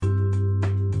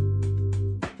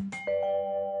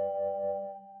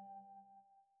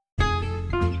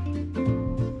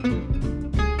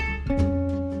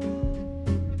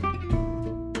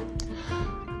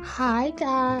Hi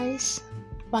guys,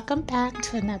 welcome back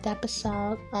to another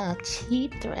episode of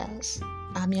Cheap Thrills.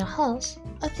 I'm your host,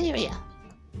 Etheria,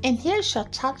 and here's your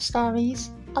top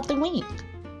stories of the week.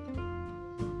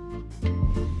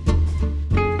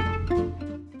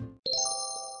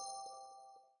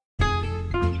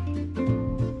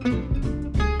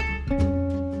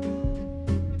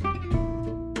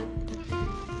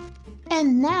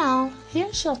 And now,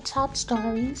 here's your top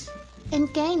stories in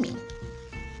gaming.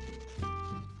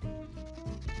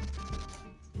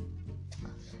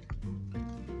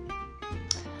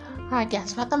 Alright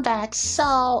guys, welcome back.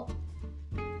 So,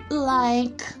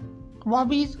 was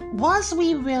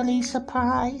we really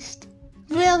surprised?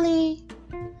 Really?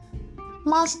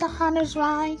 Monster Hunter's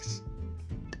Rise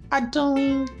are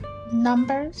doing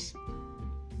numbers?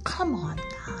 Come on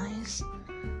guys,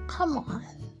 come on.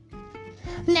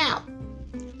 Now,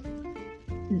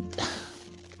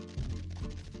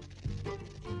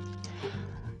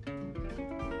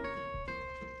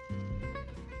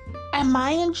 am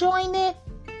I enjoying it?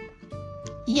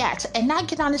 Yes, and I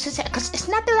can honestly say, because it's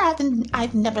not that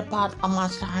I've never bought a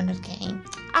Monster Hunter game.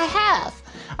 I have.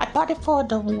 I bought it for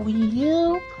the Wii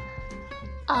U.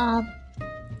 I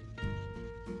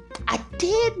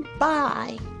did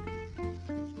buy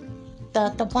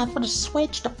the one for the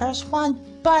Switch, the first one,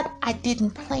 but I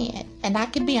didn't play it. And I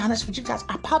can be honest with you guys,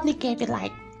 I probably gave it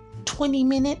like 20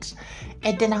 minutes,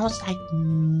 and then I was like,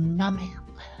 no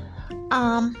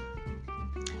ma'am.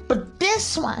 But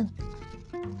this one,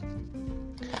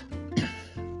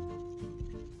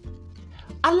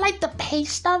 I like the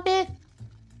pace of it,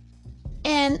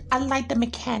 and I like the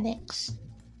mechanics.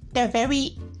 They're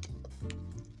very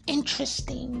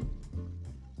interesting.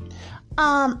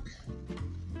 And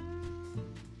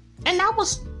I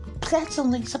was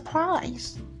pleasantly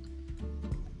surprised.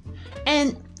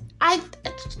 And I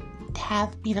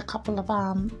have beat a couple of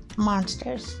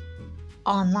monsters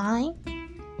online.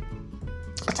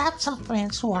 Because I have some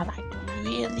friends who are like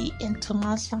really into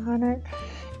Monster Hunter.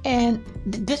 And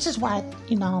this is why,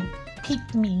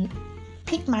 piqued my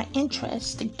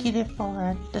interest to get it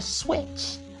for the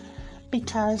Switch.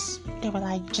 Because they were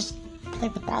like, just play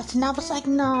with us. And I was like,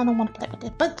 no, I don't want to play with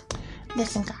it. But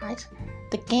listen, guys,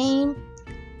 the game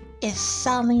is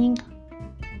selling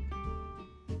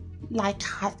like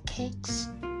hotcakes.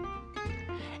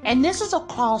 And this is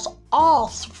across all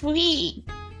three,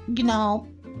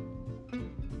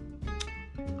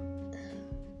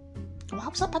 I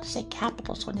was about to say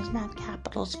capitals when it's not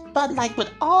capitals, but like with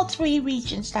all three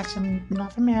regions, that's in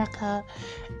North America,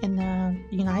 in the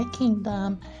United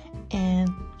Kingdom, and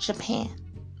Japan.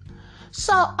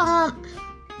 So,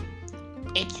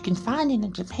 if you can find it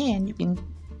in Japan, you can,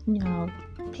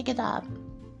 pick it up.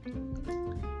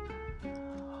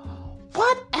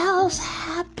 What else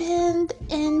happened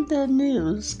in the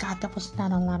news? God, there was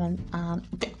not a lot of,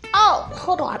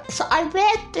 hold on. So I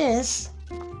read this.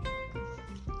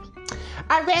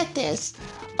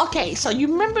 Okay, so you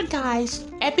remember, guys,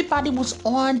 everybody was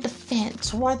on the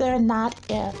fence whether or not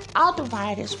if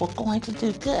Outriders were going to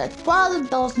do good. Well,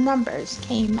 those numbers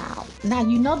came out. Now,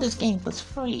 this game was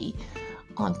free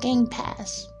on Game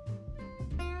Pass.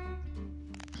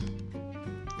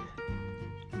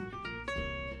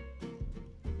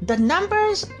 The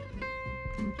numbers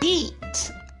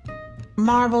beat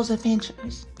Marvel's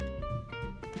Avengers.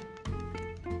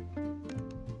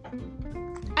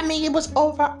 I mean, it was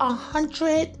over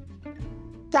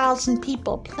 100,000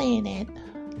 people playing it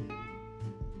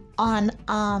on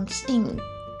Steam.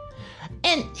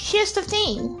 And here's the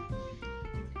thing.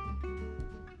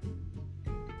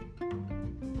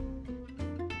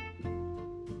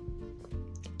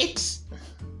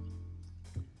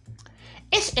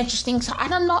 It's interesting. So I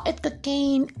don't know if the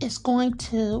game is going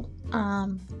to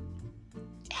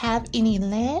have any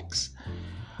legs.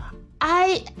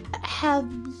 I have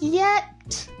yet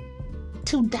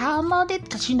to download it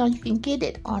because you can get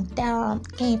it on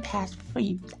Game Pass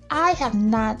free. I have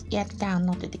not yet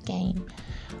downloaded the game.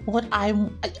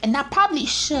 And I probably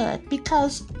should,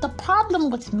 because the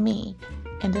problem with me,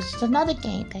 and this is another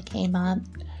game that came on.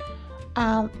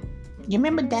 You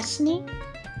remember Destiny?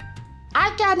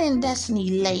 I got in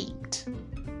Destiny late,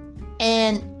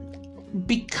 and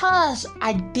because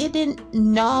I didn't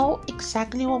know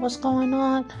exactly what was going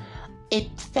on, it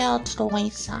fell to the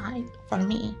wayside for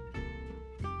me.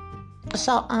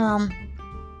 So,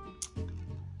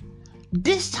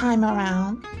 this time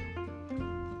around,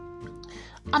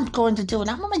 I'm going to do it.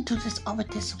 I'm going to do this over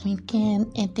this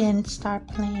weekend and then start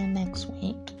playing next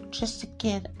week, just to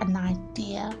get an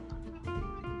idea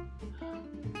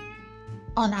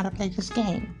on how to play this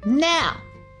game. Now,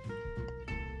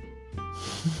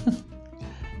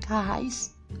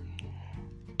 guys,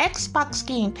 Xbox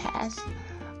Game Pass.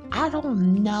 I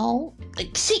don't know.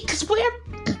 Like, see, because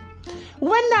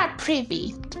we're not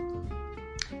privy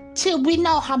to, we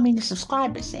know how many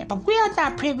subscribers there, but we are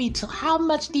not privy to how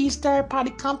much these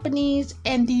third-party companies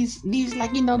and these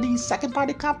like, these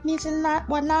second-party companies and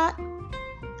whatnot,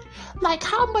 like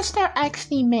how much they're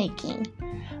actually making.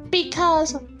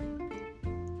 Because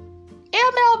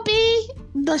MLB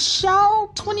The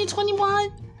Show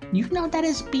 2021, you know that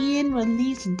is being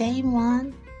released day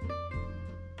one.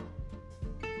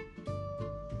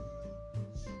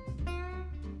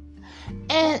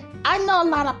 And I know a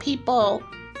lot of people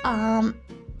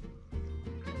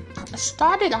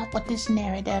started off with this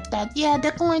narrative that, yeah,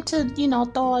 they're going to,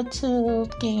 throw it to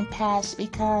Game Pass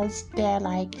because they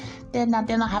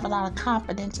don't have a lot of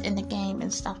confidence in the game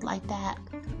and stuff like that.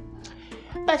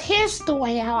 But here's the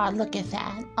way how I look at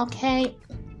that, okay?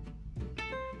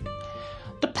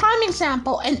 The prime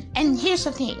example, and here's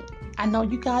the thing. I know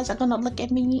you guys are gonna look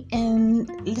at me and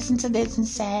listen to this and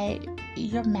say,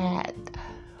 you're mad.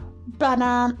 But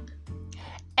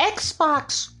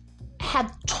Xbox had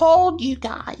told you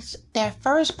guys their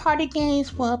first party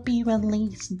games will be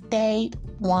released day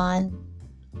one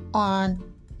on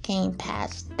Game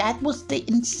Pass. That was the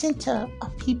incentive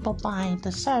of people buying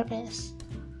the service.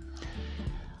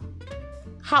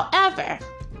 However,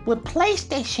 with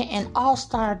PlayStation and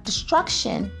All-Star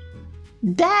Destruction,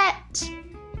 that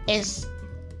is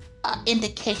an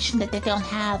indication that they don't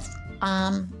have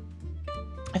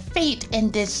faith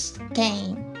in this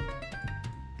game,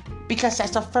 because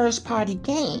that's a first-party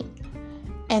game,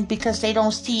 and because they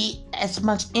don't see as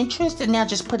much interest, and they'll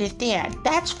just put it there.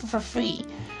 That's for free.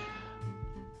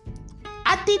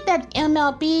 I think that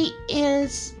MLB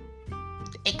is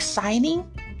exciting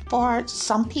for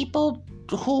some people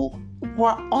who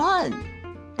were on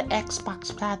the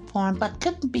Xbox platform but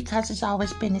couldn't because it's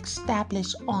always been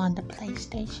established on the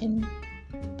PlayStation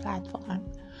platform.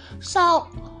 So,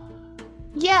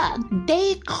 yeah,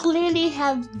 they clearly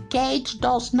have gauged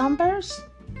those numbers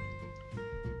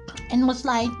and was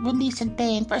like, release a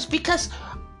day in first. Because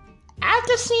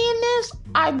after seeing this,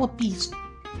 I would be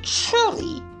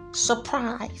truly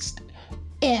surprised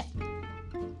if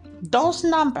those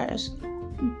numbers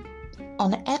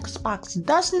on the Xbox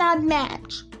does not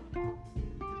match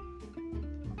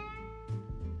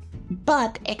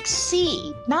but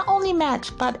exceed, not only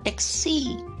match but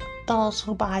exceed those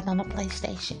who buy it on the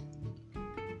PlayStation.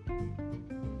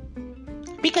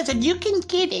 Because if you can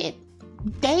get it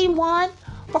day one,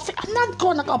 I'm not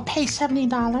going to go pay $70.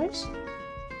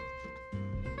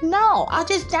 No, I'll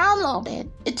just download it.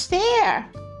 It's there.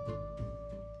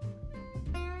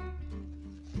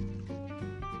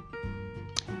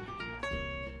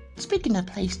 Speaking of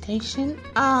PlayStation,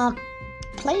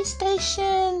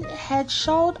 PlayStation had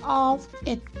showed off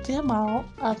a demo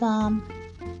of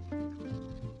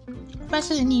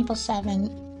Resident Evil 7.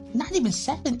 Not even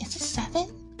 7. Is it 7?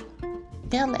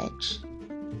 Village.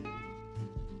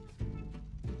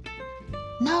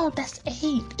 No, that's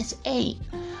 8. It's 8.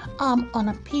 On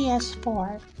a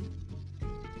PS4.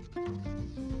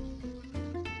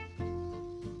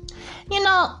 You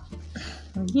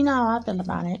know how I feel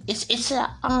about it. It's a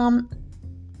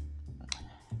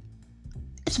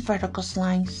vertical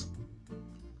slice.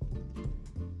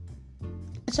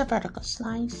 It's a vertical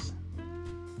slice.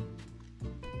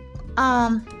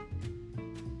 I'm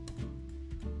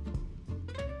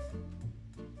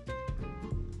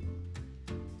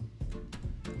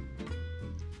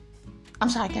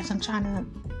sorry, I guess I'm trying to.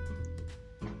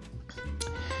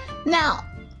 Now,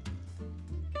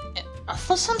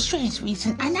 for some strange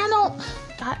reason, and I don't.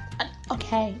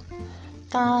 Okay,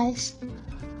 guys,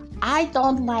 I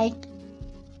don't like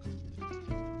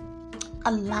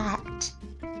a lot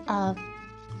of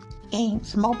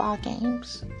games, mobile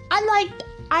games. I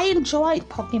enjoyed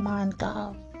Pokemon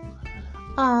Go.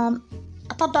 I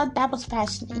thought that was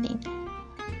fascinating.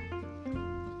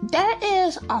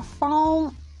 There's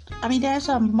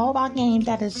a mobile game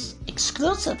that is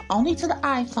exclusive only to the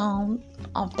iPhone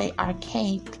of the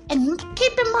arcade. And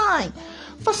keep in mind,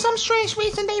 for some strange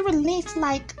reason, they released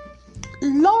like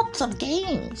lots of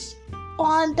games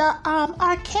on the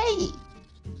arcade.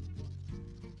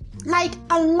 Like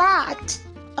a lot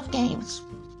of games.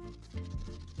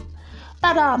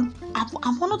 But I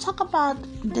want to talk about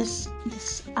this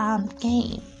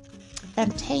game,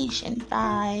 Temptation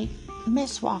by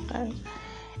Mistwalker,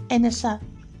 and it's an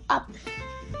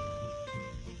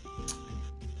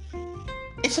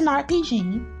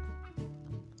RPG.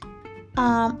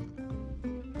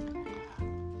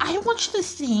 I want you to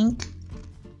think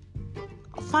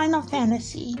Final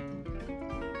Fantasy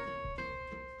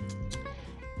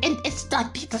and it's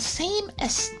like the same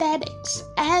aesthetics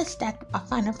as that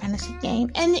Final Fantasy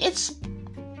game, and it's,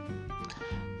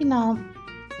 you know,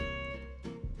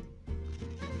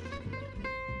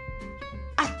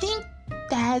 I think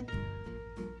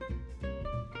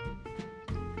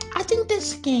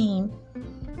this game,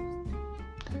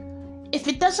 if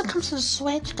it doesn't come to the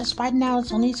Switch, because right now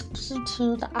it's only exclusive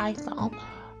to the iPhone,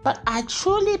 but I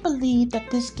truly believe that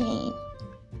this game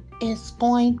is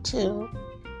going to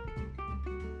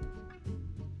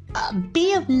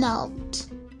be of note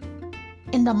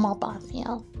in the mobile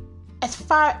field, as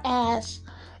far as,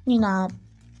 you know,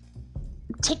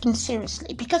 taken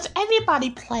seriously, because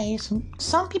everybody plays,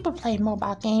 some people play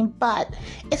mobile game, but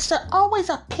it's always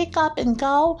a pick up and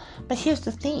go. But here's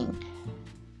the thing,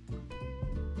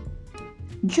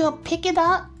 you'll pick it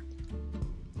up,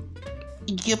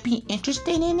 you'll be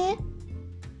interested in it,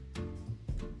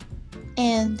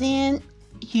 and then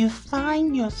you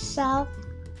find yourself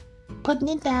putting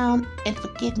it down and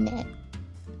forgetting it,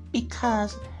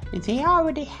 because they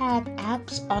already have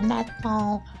apps on that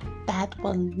phone that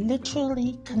will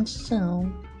literally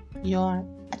consume your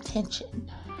attention.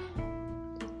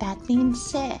 That being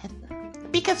said,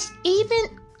 because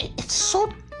even it's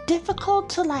so difficult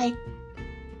to like,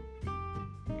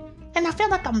 and I feel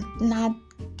like I'm not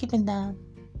giving the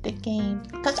game,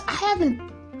 because I haven't,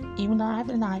 even though I have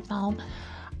an iPhone,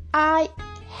 I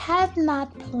have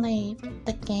not played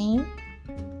the game.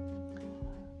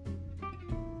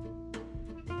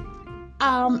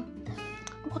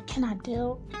 What can I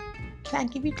do? Can I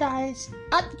give you guys,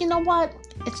 you know what?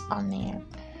 It's on there.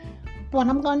 What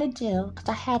I'm going to do, because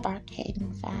I have Arcade,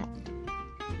 in fact.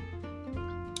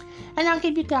 And I'll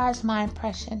give you guys my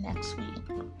impression next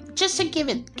week. Just to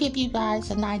give you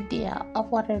guys an idea of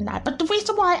whether or not. But the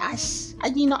reason why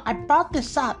I brought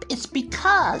this up is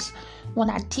because when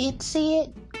I did see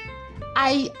it,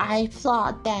 I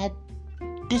thought that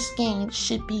this game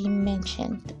should be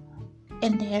mentioned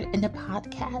in the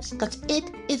podcast, because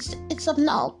it's of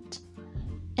note.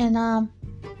 And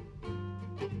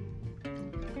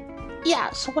yeah,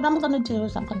 so what I'm gonna do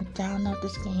is I'm gonna download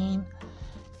this game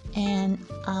and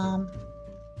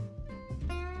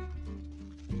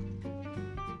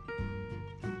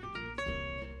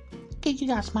give you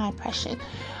guys my impression.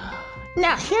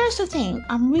 Now here's the thing,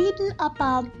 I'm reading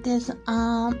about this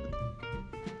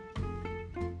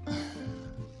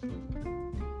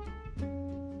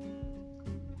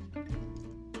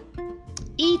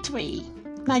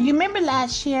E3. Now you remember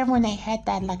last year when they had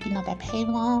that, like, you know, that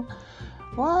paywall?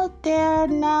 Well, they're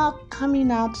now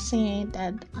coming out saying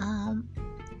that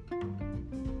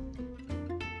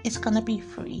it's gonna be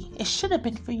free. It should have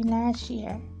been free last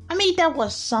year. I mean, there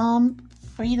was some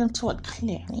freedom to it,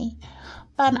 clearly,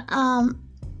 but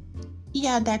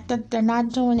yeah, that they're not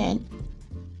doing it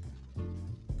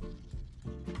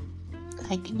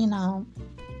like, you know,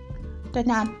 they're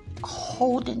not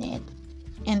holding it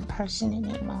in person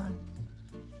anymore.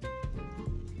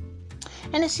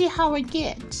 And to see how it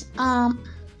gets, I'm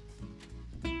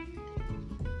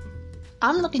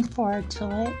looking forward to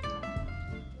it.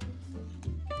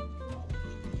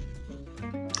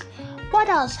 What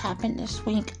else happened this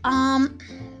week? God,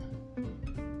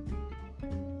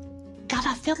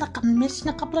 I feel like I'm missing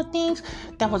a couple of things.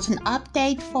 There was an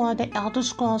update for the Elder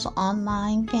Scrolls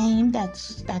Online game that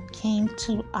came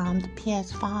to the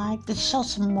PS5 to show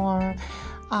some more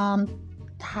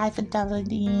high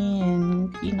fidelity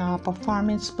and, you know,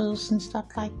 performance boosts and stuff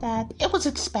like that. It was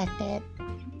expected.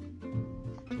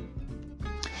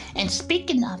 And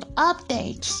speaking of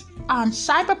updates, on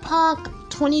Cyberpunk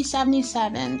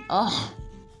 2077, oh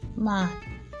my,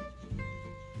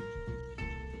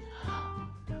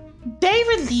 they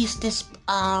released this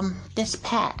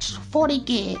patch, 40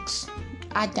 gigs.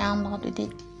 I downloaded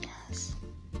it. Yes,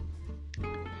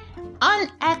 I'm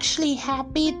actually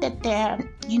happy that they're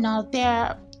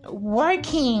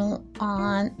working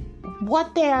on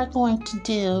what they are going to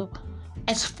do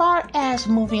as far as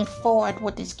moving forward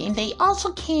with this game. They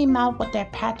also came out with their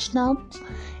patch notes,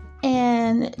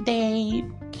 and they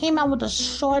came out with a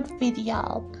short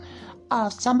video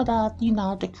of some of the, you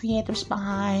know, the creatives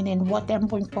behind and what they're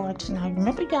moving forward to. Now,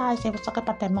 remember, guys, they were talking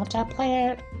about the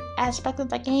multiplayer aspect of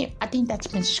the game. I think that's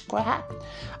been scrapped.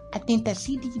 I think that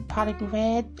CD Projekt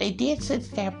Red, they did since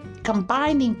they're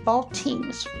combining both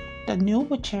teams, the new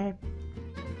Witcher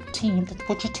team,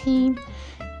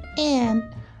 and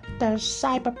the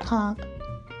Cyberpunk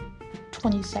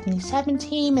 2077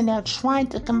 team, and they're trying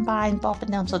to combine both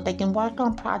of them so they can work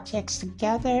on projects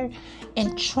together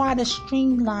and try to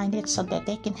streamline it so that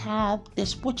they can have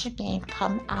this Witcher game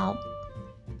come out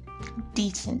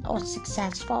decent or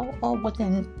successful or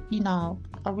within, you know,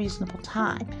 a reasonable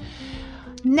time.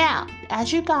 Now,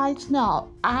 as you guys know,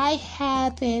 I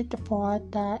have it for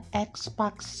the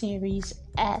Xbox Series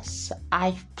S.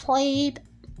 I've played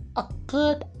a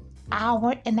good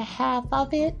hour and a half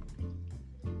of it.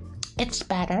 It's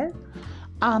better.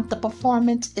 The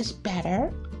performance is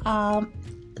better. The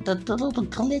little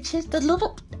glitches,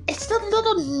 it's the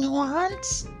little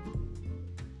nuance.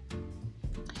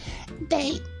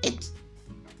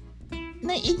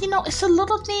 It's the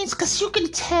little things, because you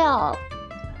can tell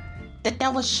that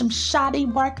there was some shoddy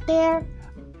work there,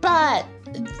 but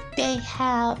they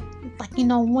have,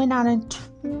 went out and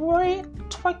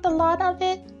tweaked a lot of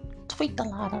it,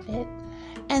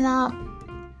 and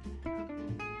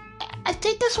I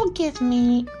think this will give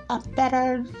me a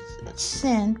better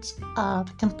sense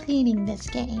of completing this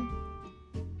game.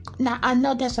 Now, I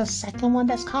know there's a second one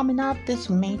that's coming up, this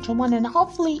major one, and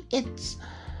hopefully it's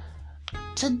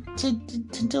to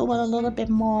do with a little bit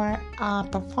more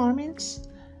performance.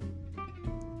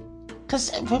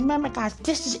 Because remember, guys,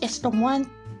 it's the one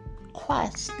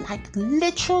quest,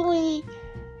 literally,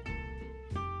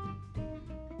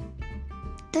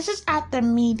 this is after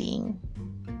meeting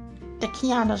the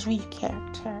Keanu Reeves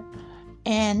character,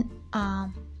 and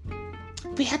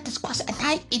we had this quest, and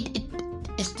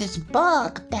it's this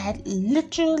bug that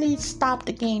literally stopped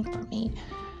the game for me.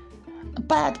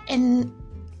 But and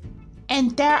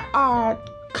there are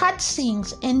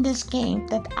cutscenes in this game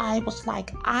that I was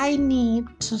like, I need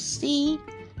to see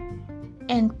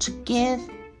and to give,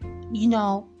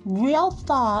 real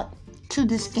thought to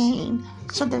this game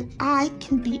so that I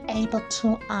can be able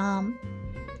to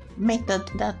make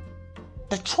the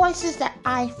choices that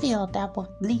I feel that will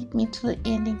lead me to the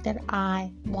ending that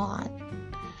I want.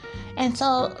 And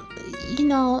so,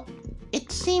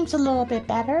 it seems a little bit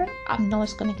better. I know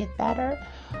it's going to get better.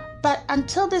 But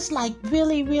until this,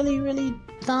 really, really, really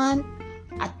done,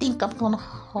 I think I'm going to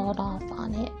hold off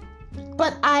on it.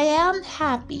 But I am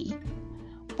happy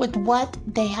with what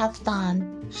they have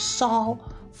done so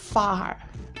far.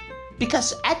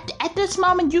 Because at this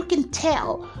moment, you can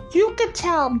tell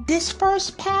this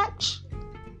first patch,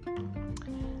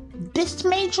 this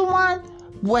major one,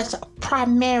 was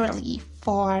primarily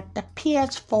for the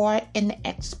PS4 and the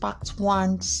Xbox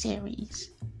One series.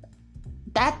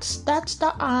 That's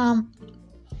the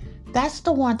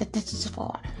one that this is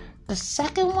for. The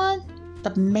second one,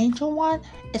 the major one,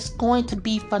 is going to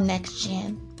be for next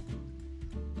gen.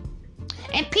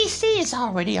 And PC is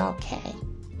already okay.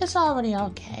 It's already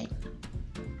okay.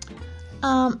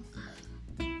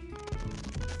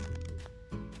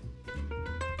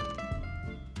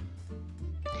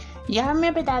 Yeah, I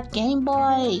remember that Game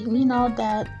Boy,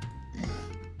 that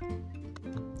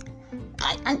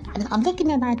I'm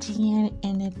looking at IGN,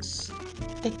 and it's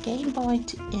the Game Boy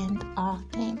to end all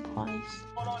Game Boys.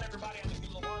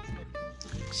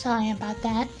 Sorry about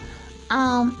that.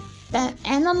 That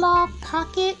Analog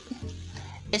Pocket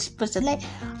is supposed to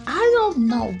I don't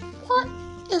know what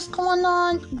is going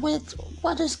on with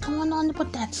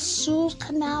that Suez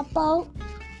Canal boat.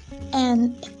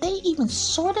 And if they even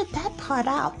sorted that part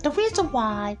out, the reason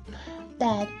why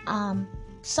that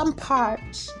some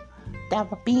parts that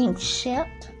were being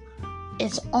shipped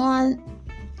is on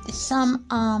some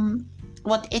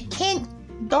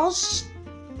those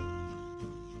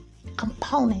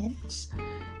components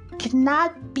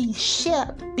cannot be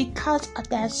shipped because of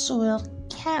that Suez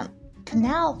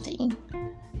Canal thing.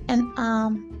 And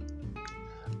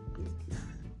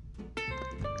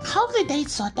hopefully they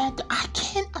saw that. I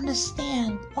can't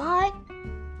understand why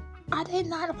have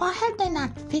they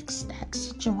not fixed that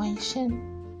situation?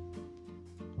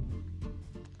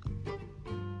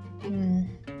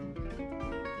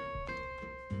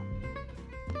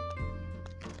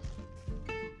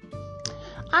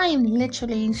 I am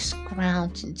literally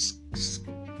scrounging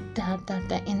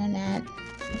the internet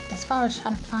as far as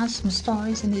trying to find some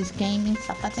stories in these gaming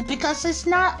stuff like that, because there's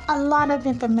not a lot of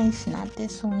information at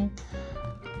this point.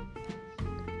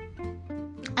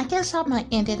 I guess I might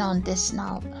end it on this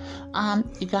note.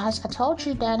 You guys, I told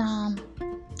you that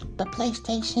the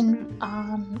PlayStation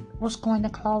was going to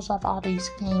close off all these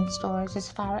game stores as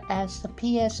far as the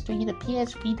PS3, the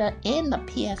PS Vita, and the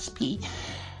PSP.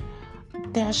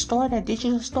 Their store, their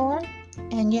digital store,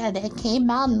 and yeah, they came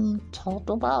out and told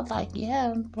the world,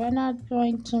 we're not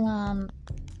going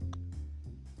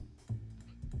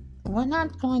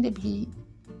to be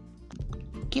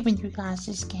giving you guys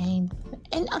this game.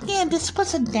 And again, this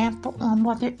puts a damper on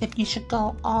whether if you should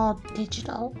go all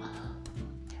digital.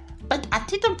 But I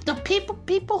think the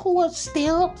people who are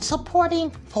still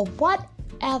supporting, for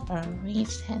whatever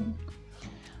reason,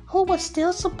 who were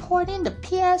still supporting the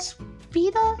PS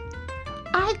Vita,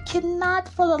 I cannot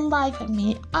for the life of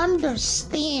me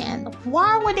understand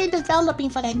why were they developing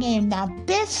for that game. Now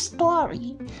this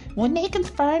story, when they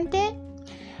confirmed it,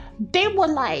 they were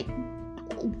like,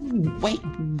 wait,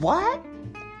 what?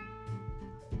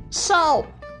 So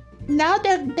now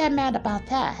they're mad about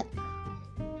that.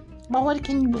 But what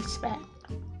can you expect?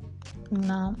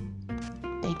 No,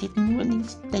 they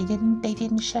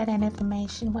didn't share that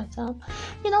information with them.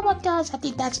 You know what, guys? I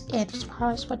think that's it as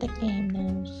far as for the game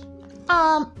news.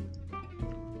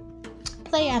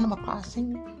 Play Animal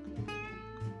Crossing.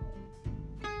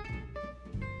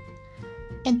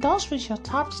 And those were your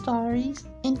top stories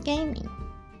in gaming.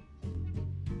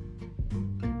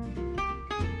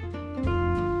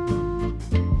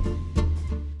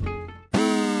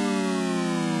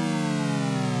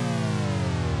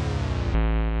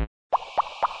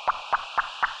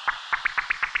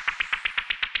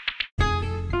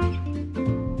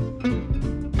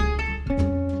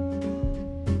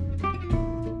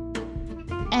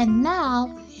 And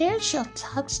now, here's your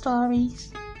top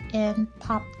stories in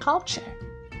pop culture.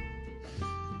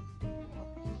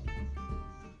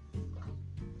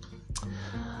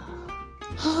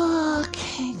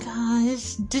 Okay,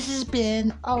 guys, this has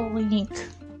been a week.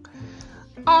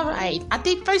 Alright, I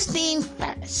think first thing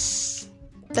first.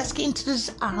 Let's get into this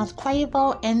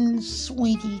Quavo and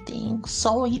Sweetie thing.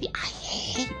 Sweetie, I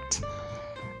hate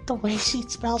the way she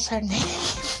spells her name.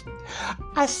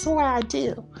 I swear I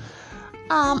do.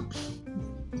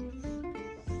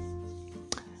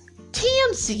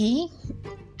 TMZ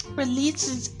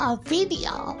releases a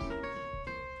video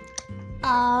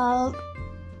of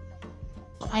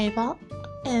Quavo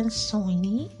and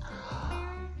Sweetie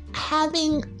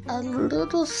having a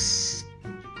little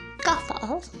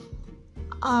scuffle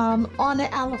on an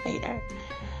elevator.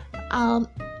 And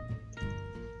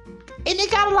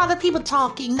it got a lot of people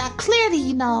talking. Now,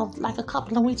 clearly, like a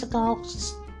couple of weeks ago,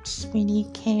 Sweetie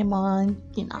came on,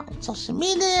 social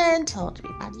media and told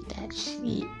everybody that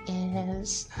she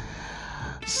is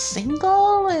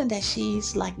single and that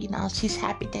she's she's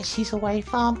happy that she's away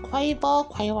from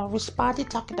Quavo. Quavo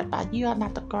responded talking about, you are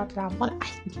not the girl that I want.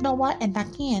 You know what? And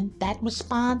again, that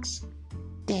response,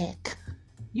 dick.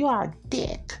 You are a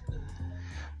dick.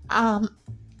 But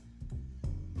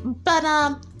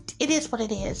it is what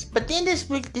it is. But then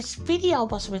this video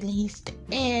was released,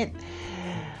 and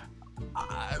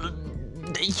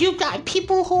you got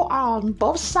people who are on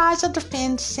both sides of the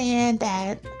fence saying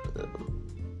that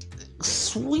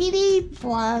Sweetie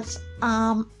was,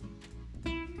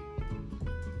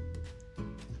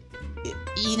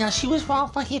 she was wrong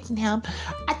for hitting him.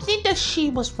 I think that she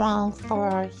was wrong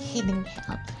for hitting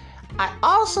him. I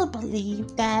also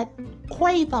believe that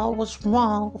Quavo was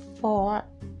wrong for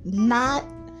not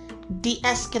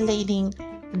de-escalating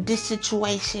this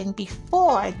situation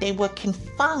before they were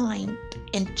confined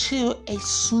into a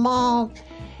small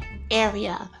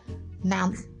area.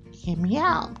 Now, hear me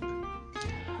out.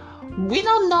 We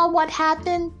don't know what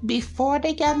happened before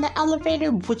they got in the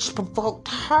elevator, which provoked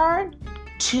her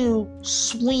to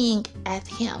swing at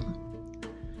him.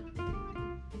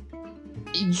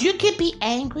 You could be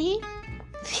angry.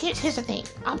 Here's the thing.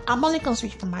 I'm only going to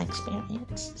speak from my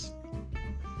experience.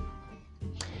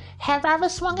 Have I ever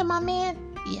swung at my man?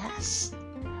 Yes.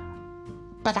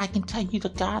 But I can tell you the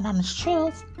God honest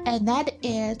truth, and that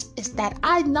is that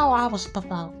I know I was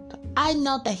provoked. I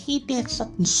know that he did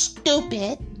something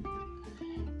stupid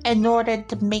in order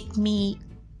to make me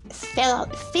feel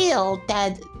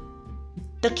that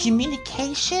the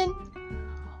communication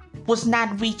was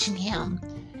not reaching him.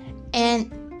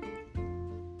 And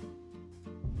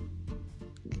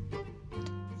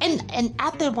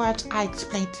afterwards, I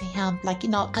explained to him,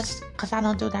 because I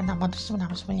don't do that no more. This is when I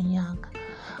was really young.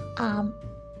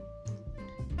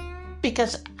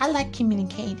 Because I like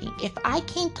communicating. If I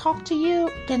can't talk to you,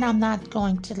 then I'm not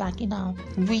going to,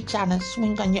 reach out and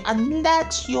swing on you.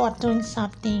 Unless you're doing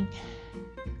something,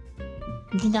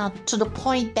 to the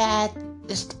point that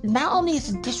not only is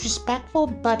it disrespectful,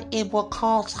 but it will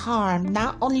cause harm,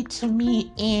 not only to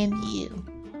me and you.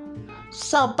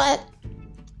 So, but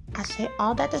I say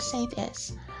all that to say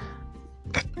this.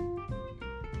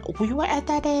 We were at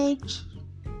that age.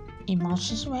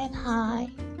 Emotions ran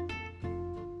high.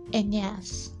 And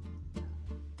yes,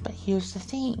 but here's the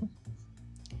thing.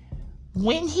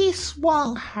 When he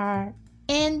swung her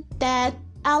in that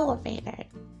elevator,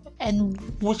 and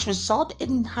which resulted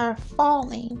in her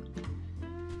falling,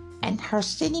 and her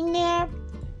sitting there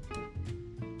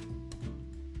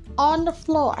on the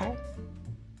floor,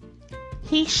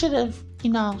 he should have,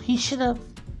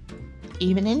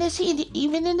 even in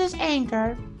his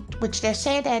anger, which they're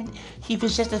saying that he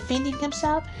was just defending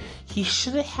himself, he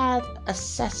should have had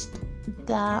assessed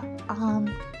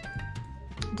the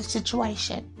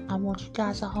situation. I want you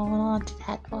guys to hold on to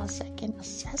that for a second.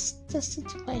 Assess the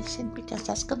situation because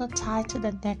that's gonna tie to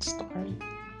the next story.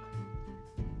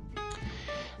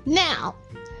 Now,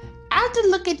 after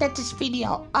looking at this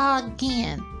video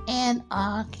again and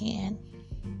again,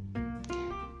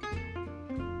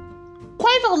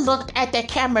 Quavo looked at the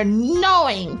camera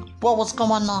knowing what was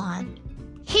going on.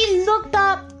 He looked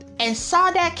up and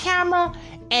saw that camera,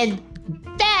 and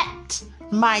that,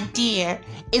 my dear,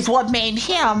 is what made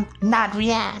him not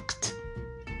react.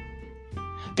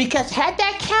 Because had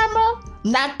that camera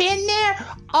not been there,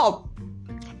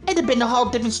 it'd have been a whole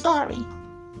different story.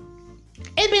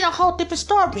 It'd been a whole different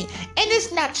story. And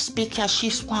it's not just because she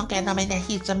swung at him and that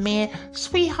he's a man.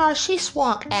 Sweetheart, she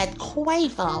swung at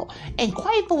Quavo. And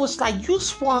Quavo was like, you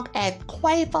swung at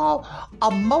Quavo,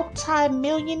 a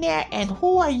multi-millionaire, and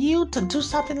who are you to do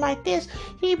something like this?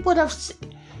 He would have...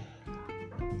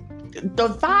 The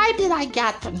vibe that I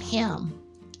got from him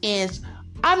is,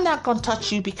 I'm not going to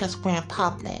touch you because we're in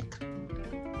public.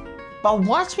 But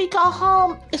once we go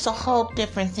home, it's a whole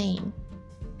different thing.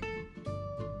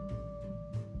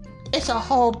 It's a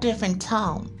whole different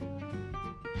tone.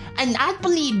 And I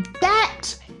believe that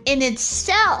in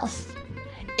itself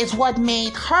is what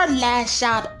made her lash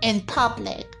out in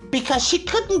public. Because she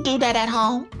couldn't do that at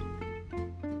home.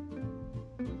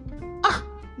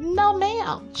 No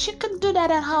ma'am, she couldn't do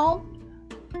that at home.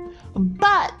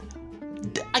 But,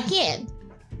 again,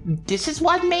 this is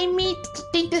what made me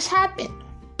think this happened.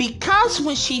 Because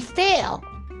when she fell,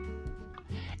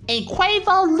 and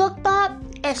Quavo looked up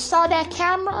and saw that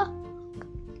camera,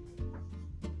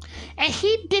 and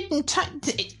he didn't turn,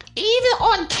 even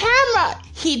on camera,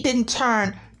 he didn't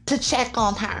turn to check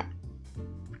on her.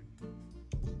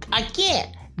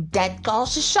 Again, that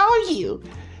goes to show you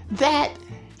that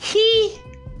he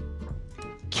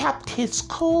kept his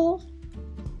cool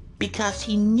because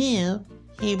he knew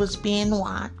he was being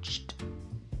watched.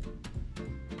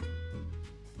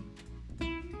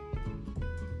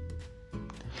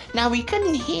 Now, we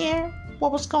couldn't hear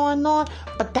what was going on,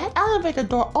 but that elevator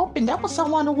door opened. That was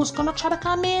someone who was gonna try to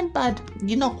come in, but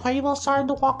Quavo started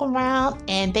to walk around,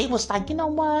 and they was like, you know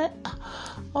what?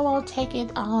 We'll take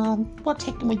it. We'll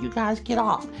take it when you guys get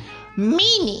off.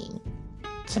 Meaning,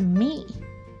 to me,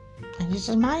 and this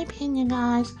is my opinion,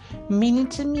 guys. Meaning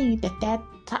to me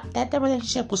that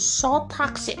relationship was so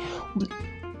toxic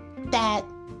that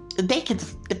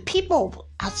the people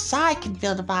outside can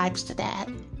feel the vibes to that.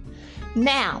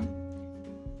 Now,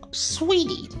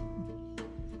 sweetie,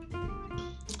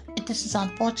 this is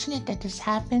unfortunate that this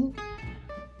happened.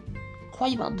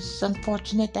 Quavo, this is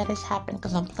unfortunate that this happened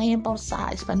because I'm playing both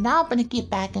sides. But now I'm going to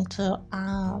get back into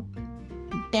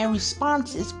their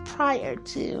responses prior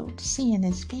to seeing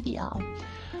this video.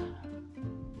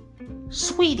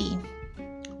 Sweetie,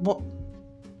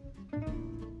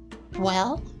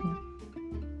 well,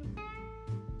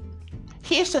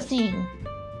 here's the thing.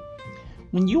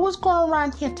 When you was going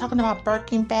around here talking about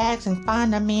Birkin bags and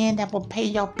find a man that will pay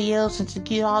your bills and to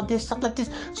get all this stuff like this,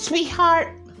 sweetheart,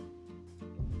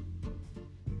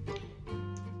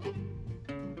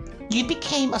 you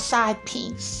became a side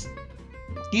piece.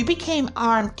 You became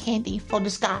arm candy for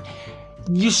this guy.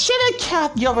 You should have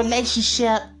kept your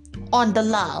relationship on the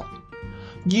low.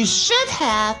 You should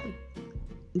have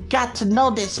got to know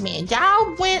this man.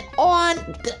 Y'all went on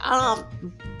the,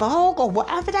 Vogue or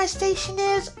whatever that station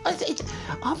is.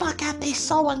 Oh my God, they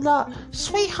so in love.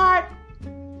 Sweetheart,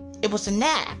 it was an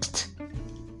act.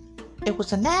 It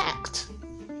was an act.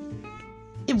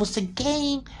 It was to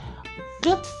gain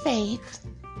good faith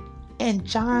and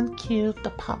John Q the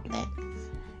public.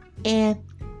 And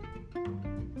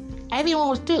everyone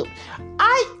was duped.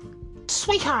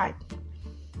 Sweetheart,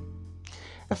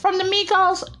 from the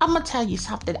Migos, I'm going to tell you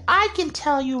something. I can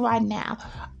tell you right now,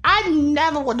 I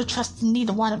never would have trusted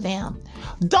neither one of them.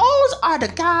 Those are the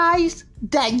guys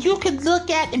that you can look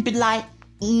at and be like,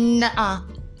 nuh-uh.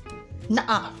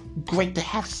 Great to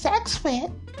have sex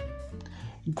with.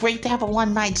 Great to have a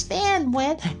one-night stand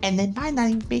with. And they might not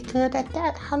even be good at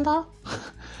that. Hello?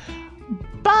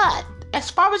 But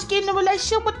as far as getting a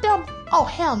relationship with them, oh,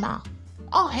 hell no.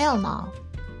 Oh, hell no.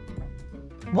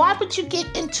 Why would you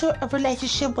get into a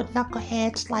relationship with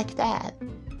knuckleheads like that?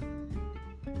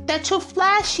 They're too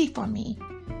flashy for me.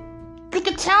 You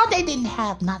can tell they didn't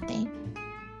have nothing.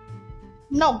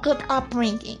 No good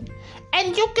upbringing.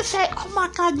 And you can say, oh my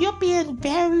God, you're being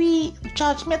very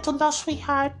judgmental. No,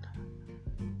 sweetheart.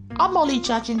 I'm only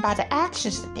judging by the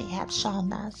actions that they have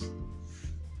shown us.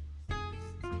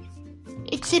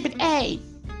 Exhibit A,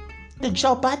 the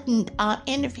Joe Budden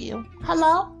interview.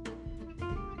 Hello?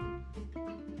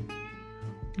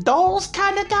 Those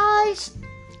kind of guys,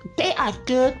 they are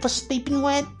good for sleeping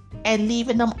with and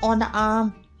leaving them on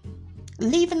the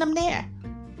leaving them there.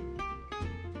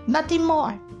 Nothing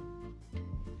more.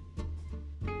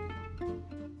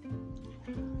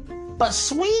 But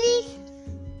sweetie,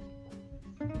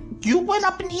 you went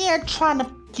up in here trying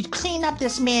to clean up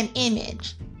this man's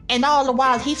image, and all the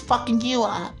while he's fucking you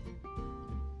up.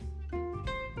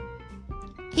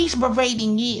 He's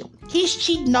berating you. He's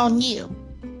cheating on you.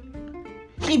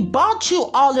 He bought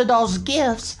you all of those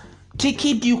gifts to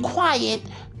keep you quiet,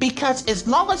 because as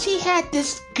long as he had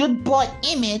this good boy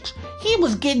image, he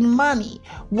was getting money.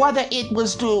 Whether it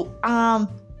was through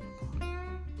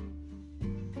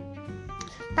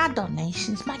not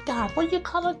donations, my God, what do you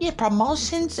call it? Yeah,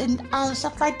 promotions and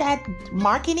stuff like that,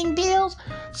 marketing deals.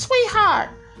 Sweetheart,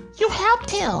 you helped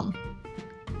him.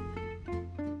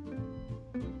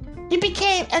 You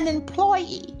became an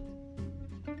employee.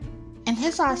 In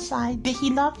his eyesight, did he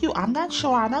love you? I'm not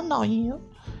sure. I don't know you.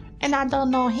 And I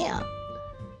don't know him.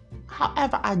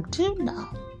 However, I do know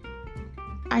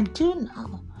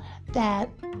that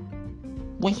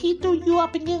when he threw you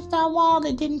up against that wall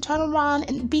and didn't turn around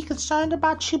and be concerned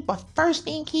about you, but first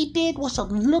thing he did was to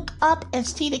look up and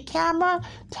see the camera,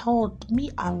 told me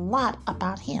a lot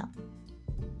about him.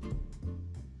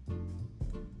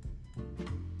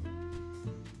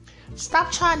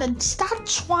 Stop trying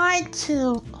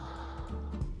to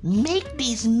make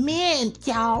these men,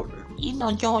 y'all, you know,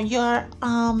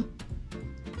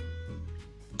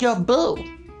 your boo.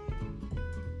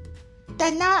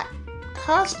 They're not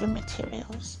husband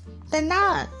materials. They're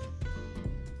not.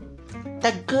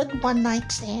 They're good one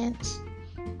night stands.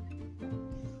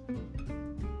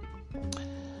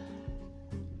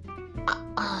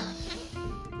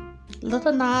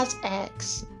 Lil Nas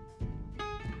X.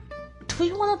 Do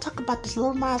we want to talk about this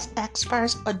Lil Nas X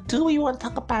first, or do we want to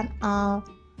talk about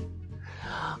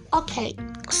okay,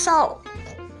 so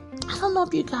I don't know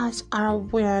if you guys are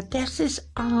aware, there's this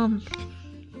 15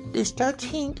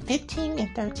 and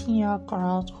 13-year-old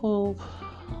girls who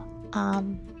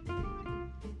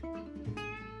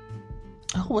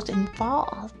was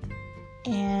involved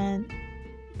in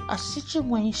a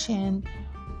situation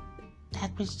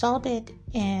that resulted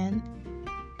in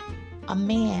a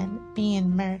man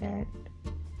being murdered.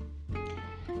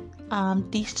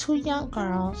 These two young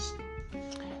girls,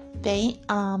 they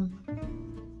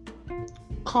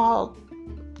called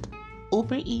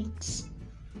Uber Eats,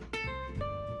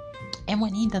 and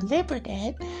when he delivered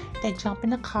it, they jumped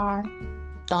in the car.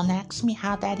 Don't ask me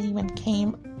how that even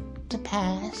came to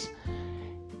pass.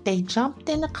 They jumped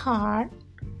in the car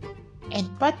and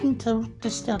threatened to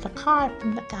steal the car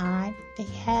from the guy. They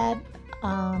had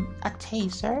a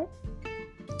taser,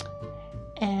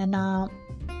 and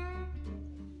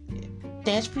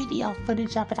there's video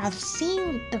footage of it. I've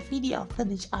seen the video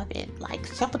footage of it like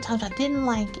several times. I didn't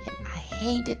like it. I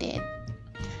hated it.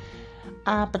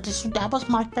 But that was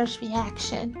my first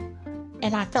reaction.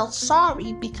 And I felt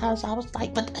sorry because I was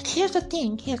like, but here's the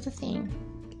thing.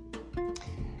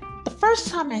 The first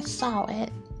time I saw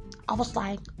it, I was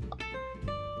like,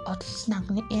 oh, this is not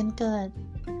going to end good.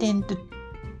 Then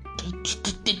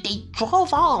they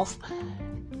drove off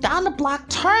down the block,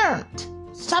 turned.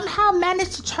 Somehow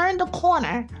managed to turn the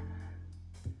corner,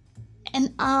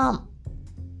 and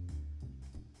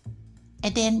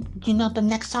then, you know, the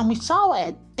next time we saw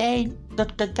it, the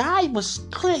guy was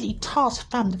clearly tossed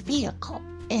from the vehicle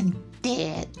and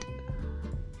dead.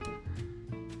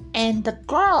 And the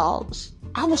girls,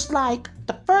 I was like,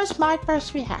 my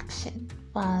first reaction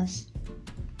was,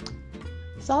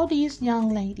 so these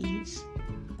young ladies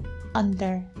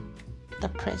under the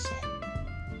prison,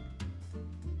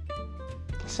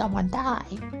 someone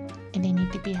died, and they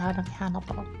need to be held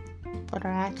accountable for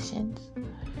their actions.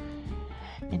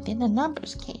 And then the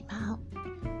numbers came out,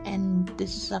 and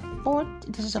this is a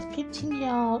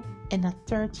 15-year-old and a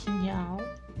 13-year-old,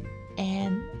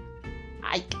 and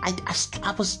I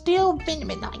was still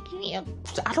vehement, like, yeah,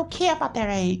 I don't care about their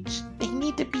age. They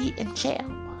need to be in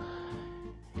jail.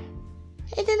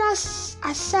 And then I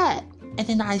sat, and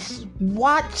then I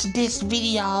watched this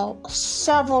video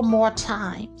several more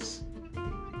times.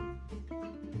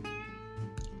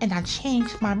 And I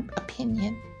changed my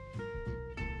opinion.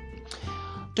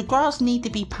 The girls need to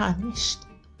be punished.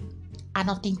 I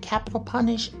don't think capital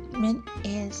punishment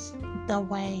is the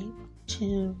way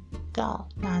to go.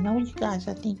 Now, I know what you guys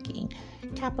are thinking.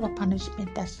 Capital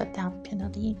punishment, that's the death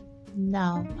penalty.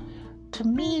 No. To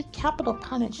me, capital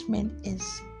punishment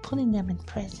is putting them in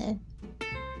prison.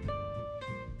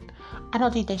 I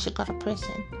don't think they should go to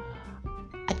prison.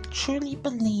 I truly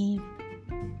believe,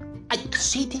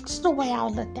 see, this is the way I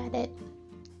looked at it.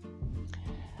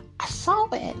 saw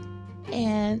it,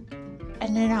 and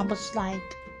then I was like,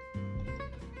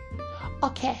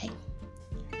 okay,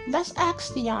 let's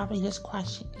ask the obvious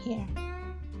question here.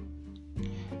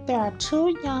 There are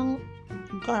two young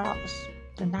girls,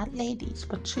 they're not ladies,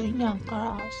 but two young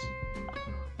girls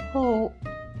who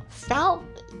felt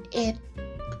it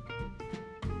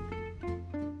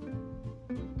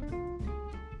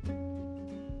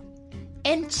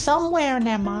in somewhere in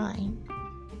their mind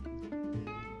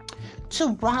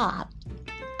to rob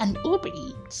an Uber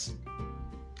Eats.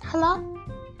 Hello?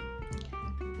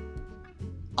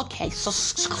 Okay, so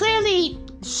clearly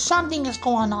something is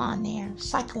going on there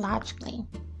psychologically.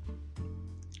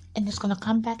 And it's going to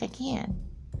come back again.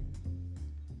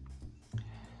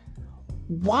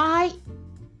 Why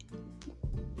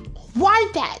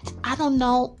that? I don't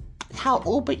know how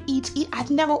Uber Eats.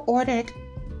 I've never ordered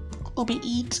Uber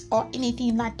Eats or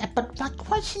anything like that. But my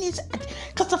question is,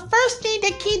 because the first thing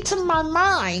that came to my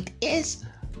mind is,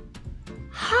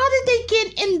 how did they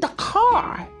get in the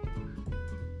car?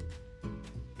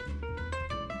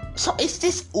 So is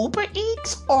this Uber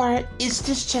Eats or is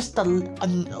this just an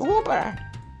Uber?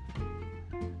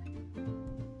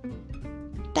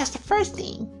 That's the first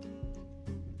thing.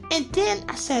 And then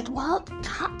I said, well,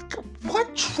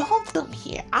 what drove them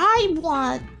here? I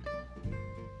want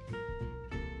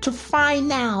to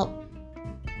find out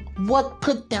what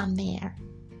put them there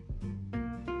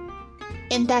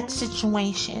in that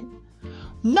situation.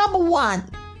 Number one,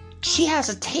 she has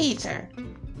a taser.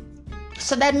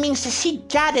 So that means that she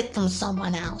got it from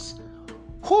someone else.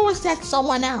 Who is that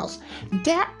someone else?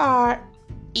 There are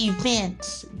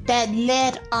events that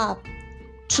led up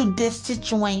to this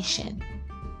situation.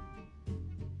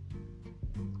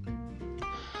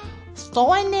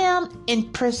 Throwing them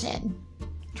in prison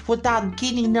without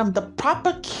giving them the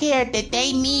proper care that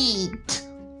they need,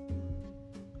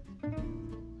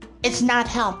 it's not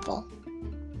helpful.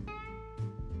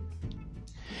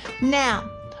 Now,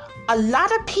 a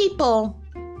lot of people,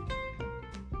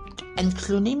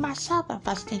 including myself, as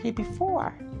I stated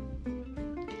before,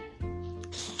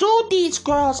 threw these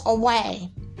girls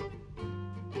away.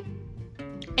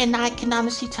 And I can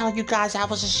honestly tell you guys, I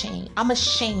was ashamed. I'm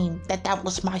ashamed that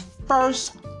was my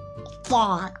first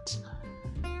thought,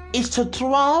 is to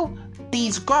throw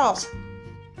these girls,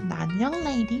 not young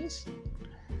ladies,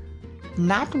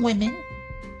 not women,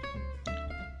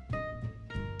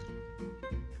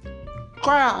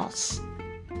 girls.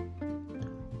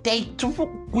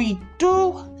 We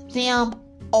threw them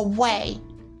away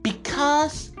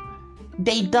because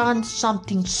they done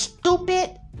something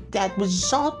stupid that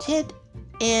resulted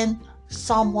in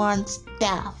someone's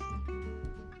death.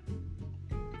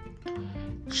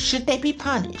 Should they be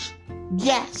punished?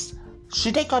 Yes.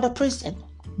 Should they go to prison?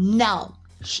 No.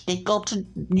 Should they go to,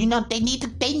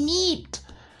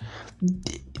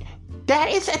 there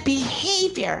is a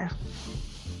behavior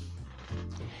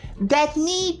that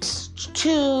needs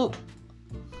to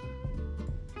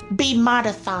be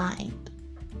modified.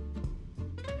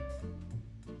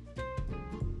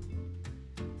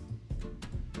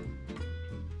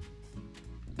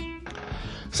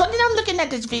 So then I'm looking at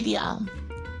this video.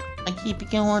 I keep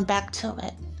going back to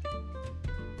it.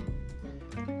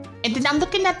 And then I'm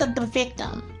looking at the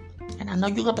victim. And I know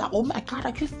you're gonna be like, oh my God,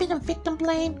 are you feeling victim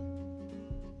blame?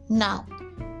 No.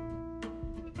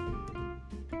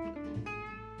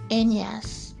 And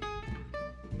yes.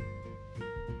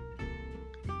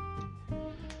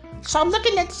 So I'm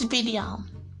looking at this video.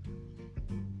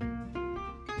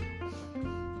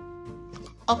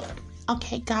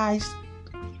 Okay, guys.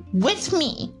 With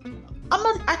me, I'm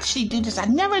gonna actually do this. I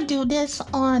never do this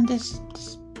on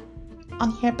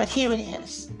on here, but here it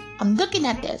is. I'm looking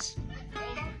at this.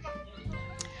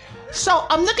 So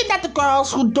I'm looking at the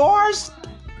girls whose doors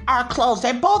are closed.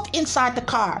 They're both inside the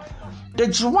car. The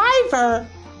driver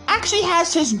actually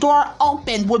has his door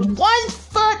open with 1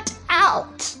 foot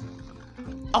out.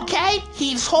 Okay,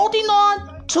 he's holding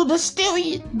on to the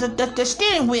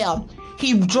steering wheel.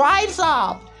 He drives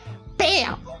off.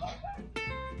 Bam.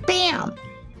 Bam.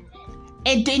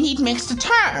 And then he makes the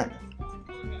turn.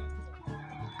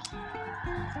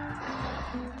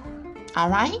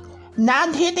 Alright?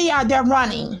 Now here they are, they're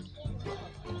running.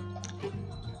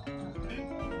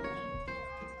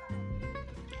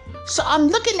 So I'm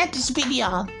looking at this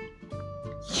video.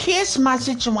 Here's my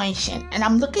situation. And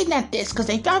I'm looking at this because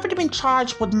they've already been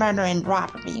charged with murder and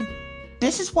robbery.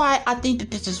 This is why I think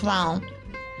that this is wrong.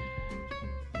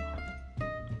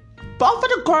 Both of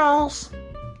the girls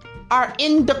are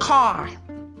in the car.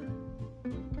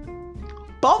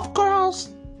 Both girls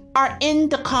are in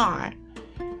the car.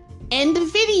 In the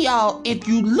video, if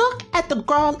you look at the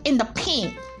girl in the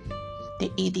pink,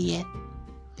 the idiot,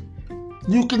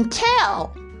 you can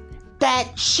tell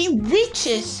that she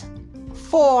reaches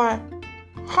for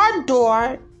her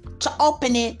door to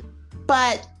open it,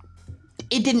 but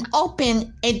it didn't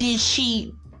open, and then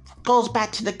she goes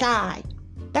back to the guy.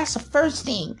 That's the first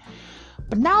thing.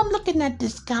 But now I'm looking at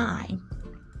this guy,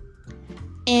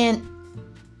 and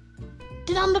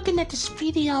then I'm looking at this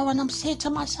video, and I'm saying to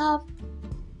myself,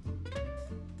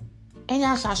 and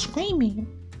as I screaming,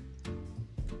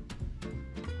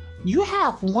 you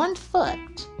have 1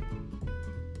 foot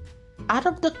out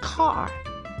of the car,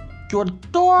 your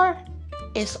door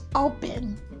is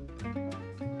open,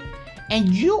 and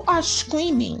you are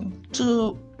screaming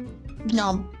to,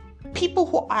 people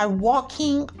who are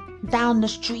walking down the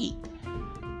street.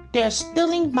 They're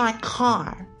stealing my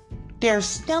car. They're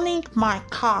stealing my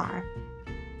car.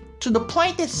 To the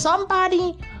point that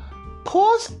somebody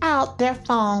pulls out their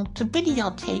phone to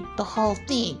videotape the whole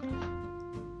thing.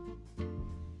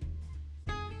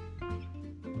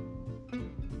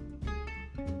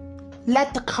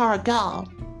 Let the car go.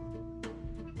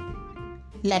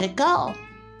 Let it go.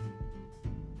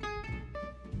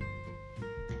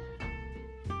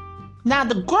 Now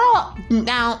the girl,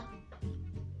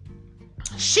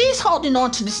 she's holding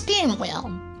on to the steering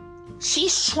wheel.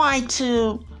 She's trying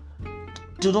to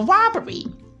do the robbery.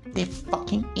 They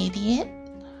fucking idiot.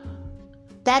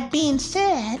 That being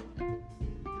said,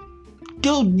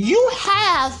 dude, you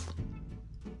have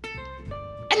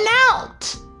an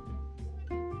out.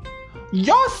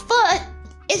 Your foot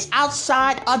is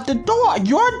outside of the door.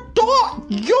 Your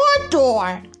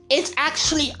door is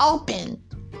actually open,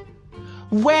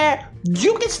 where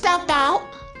you can step out.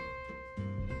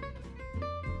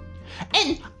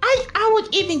 And I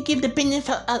would even give the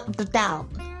benefit of the doubt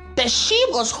that she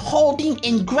was holding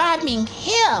and grabbing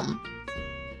him.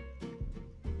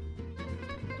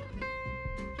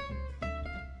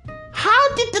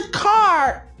 How did the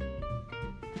car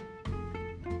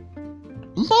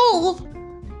move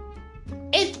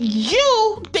if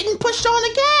you didn't push on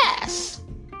the gas?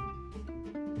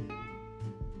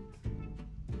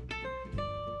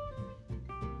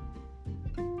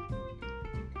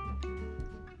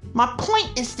 My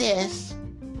point is this.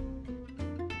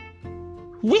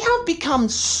 We have become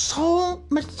so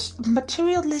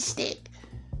materialistic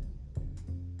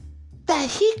that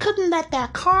he couldn't let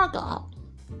that car go,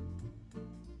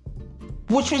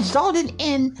 which resulted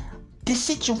in the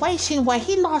situation where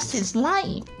he lost his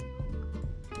life.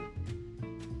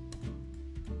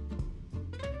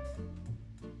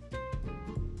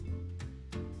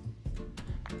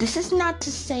 This is not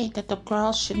to say that the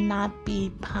girls should not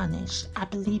be punished. I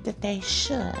believe that they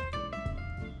should.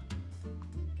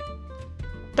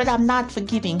 But I'm not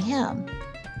forgiving him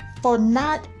for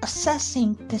not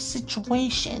assessing the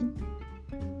situation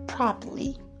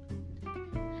properly.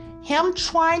 Him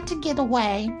trying to get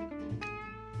away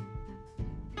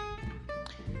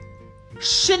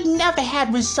should never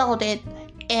have resulted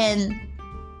in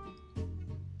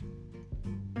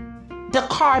the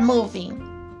car moving.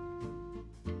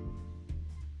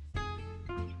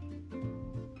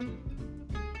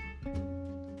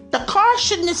 The car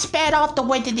shouldn't have sped off the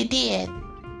way that it did.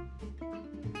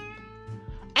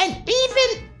 And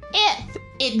even if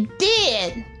it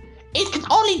did, it can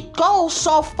only go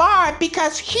so far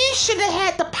because he should have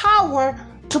had the power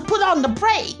to put on the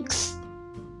brakes.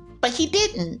 But he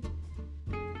didn't.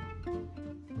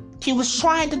 He was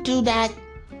trying to do that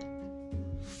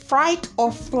fight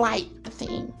or flight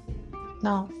thing.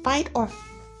 No, fight or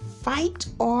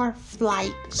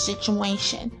flight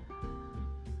situation.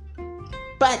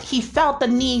 But he felt the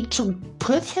need to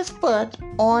put his foot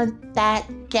on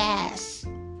that gas.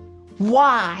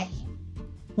 Why?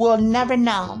 We'll never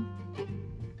know.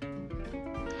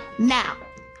 Now,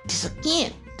 this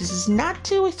is not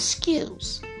to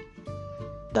excuse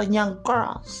the young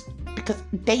girls, because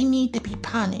they need to be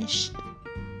punished.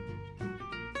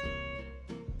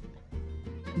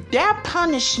 Their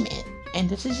punishment, and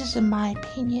this is just in my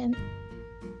opinion,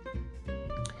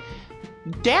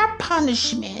 their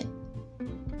punishment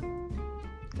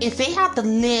is they have to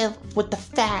live with the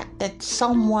fact that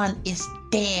someone is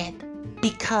dead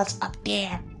because of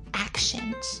their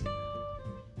actions.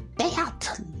 They have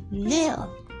to live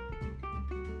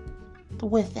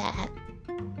with that.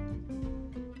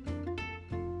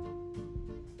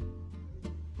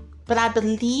 But I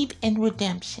believe in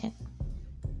redemption.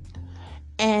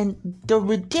 And the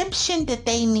redemption that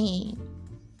they need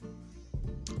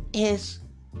is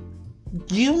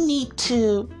you need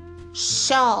to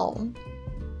show,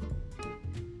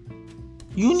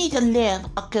 you need to live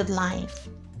a good life.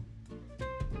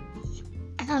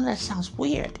 I know that sounds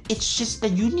weird. It's just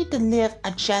that you need to live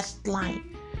a just life.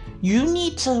 You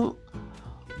need to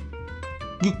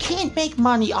You can't make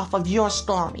money off of your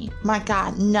story. My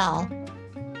God, no.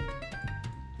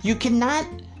 You cannot.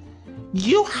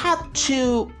 You have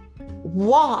to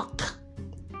walk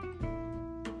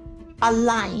a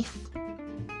life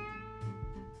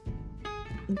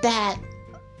that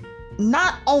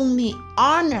not only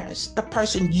honors the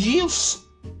person you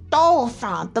stole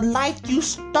from, the life you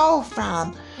stole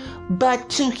from, but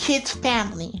to his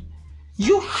family.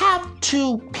 You have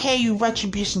to pay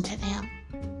retribution to them.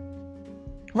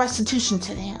 Restitution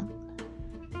to them.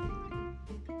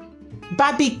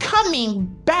 By becoming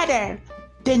better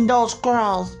than those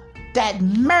girls that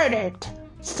murdered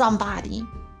somebody.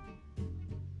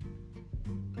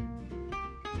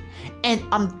 And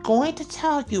I'm going to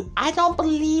tell you, I don't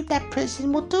believe that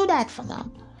prison will do that for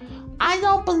them. I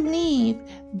don't believe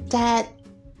that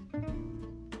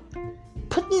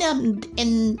putting them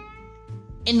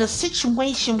in a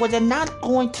situation where they're not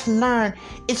going to learn,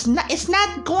 it's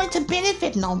not going to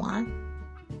benefit no one.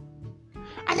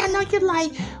 And I know you're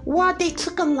like, well, they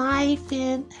took a life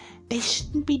and they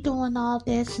shouldn't be doing all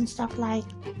this and stuff like,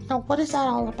 what is that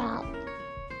all about?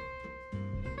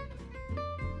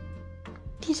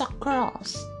 These are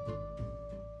girls.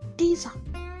 These are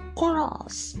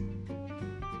girls.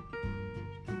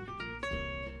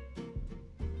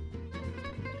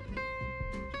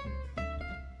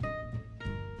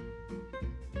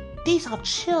 These are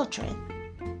children.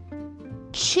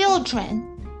 Children.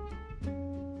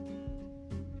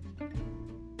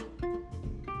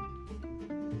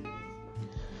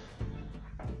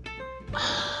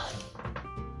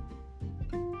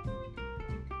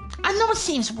 I know it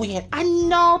seems weird. I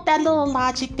know that little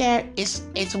logic there is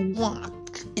wrong.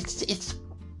 It's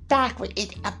backward.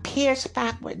 It appears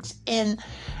backwards. And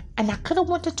I could have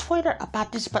went to Twitter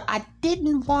about this, but I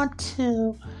didn't want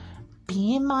to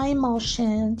be in my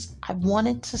emotions. I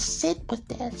wanted to sit with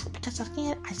this because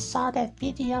again, I saw that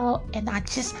video and I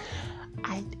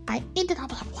ended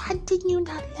up like, why didn't you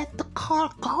not let the car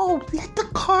go? Let the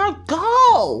car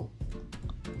go.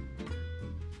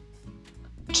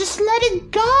 Just let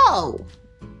it go.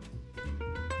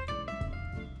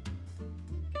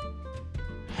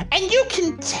 And you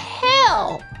can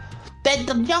tell that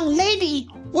the young lady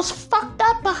was fucked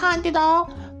up behind it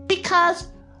all because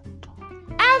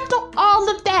after all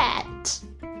of that,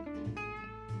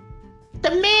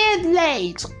 the man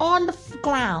lays on the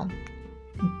ground,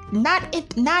 not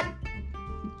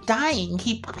dying.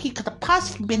 He could have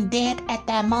possibly been dead at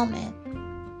that moment.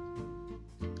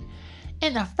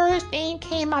 And the first thing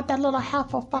came out that little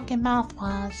half a fucking mouth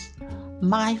was,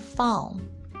 my phone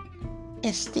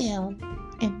is still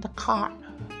in the car,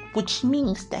 which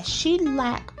means that she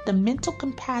lacked the mental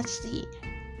capacity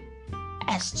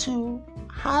as to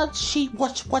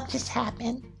what just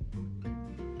happened.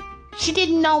 She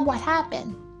didn't know what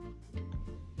happened.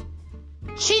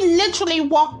 She literally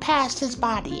walked past his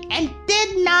body and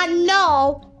did not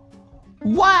know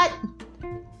what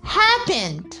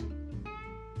happened.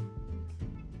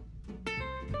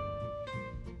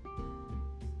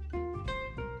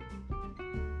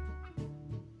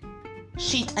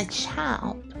 She's a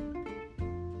child.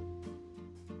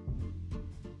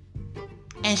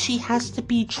 And she has to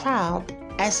be trialed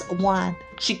as one.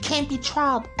 She can't be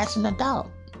trialed as an adult.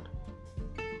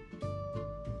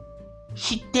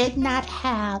 She did not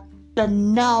have the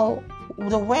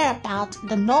whereabouts,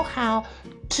 the know-how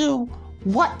to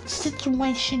what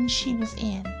situation she was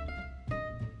in.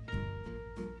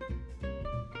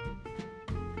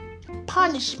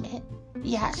 Punishment,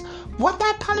 yes. What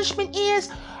that punishment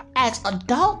is, as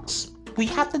adults, we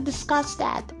have to discuss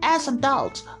that as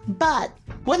adults, but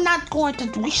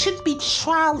we shouldn't be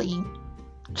trialing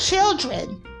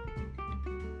children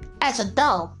as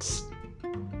adults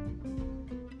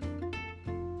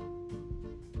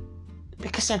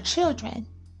because they're children.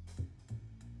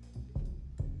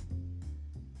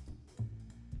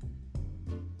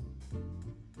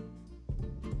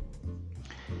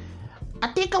 I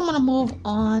think I'm gonna move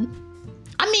on.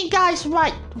 I mean, guys,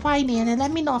 write in and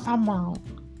let me know if I'm wrong.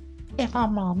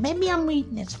 Maybe I'm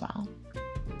reading this wrong.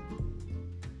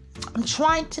 I'm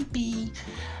trying to be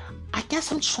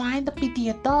the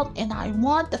adult, and I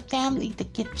want the family to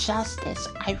get justice.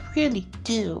 I really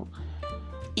do.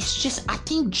 It's just, I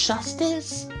think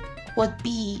justice would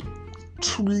be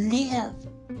to live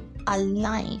a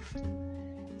life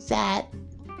that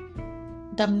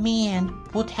the man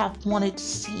would have wanted to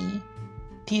see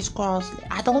these girls.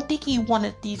 I don't think he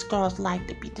wanted these girls' life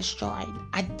to be destroyed.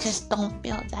 I just don't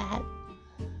feel that.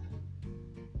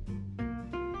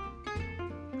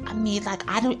 I mean, like,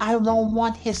 I don't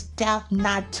want his death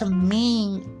not to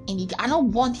mean anything. I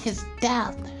don't want his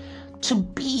death to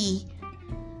be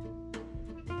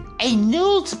a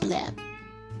news blip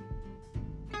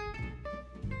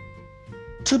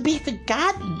to be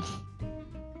forgotten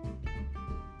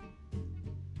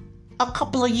a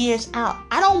couple of years out.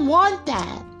 I don't want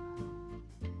that.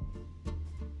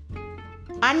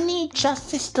 I need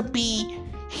justice to be,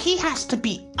 he has to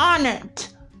be honored.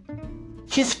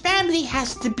 His family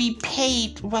has to be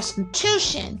paid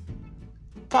restitution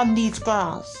from these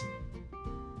girls.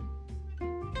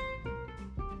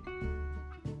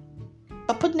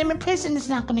 But putting them in prison is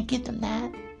not going to get them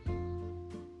that.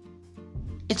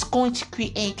 It's going to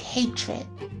create hatred.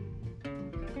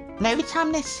 And every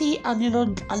time they see a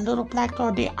little black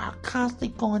girl, they are constantly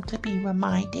going to be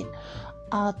reminded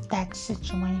of that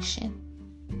situation.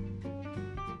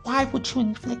 Why would you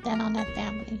inflict that on that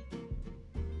family?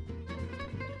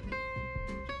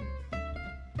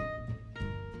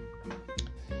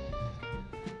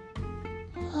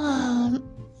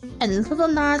 And Lil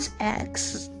Nas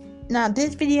X. Now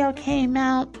this video came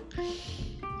out.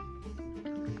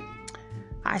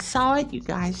 I saw it. You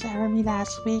guys heard me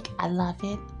last week. I love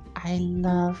it. I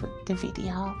love the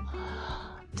video.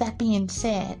 That being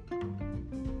said,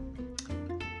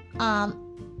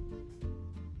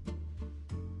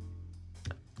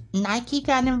 Nike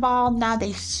got involved. Now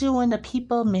they suing the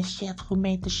people, Mischief, who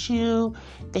made the shoe.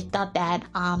 They thought that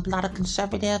a lot of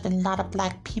conservative and a lot of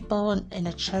black people in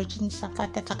the church and stuff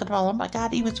like that talking about, oh my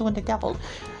God, he was doing the devil.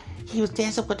 He was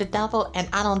dancing with the devil, and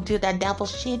I don't do that devil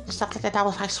shit and stuff like that. I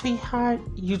was like, sweetheart,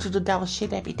 you do the devil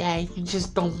shit every day. You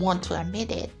just don't want to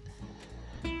admit it.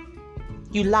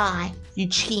 You lie, you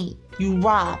cheat, you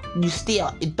rob, you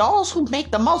steal. Those who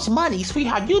make the most money,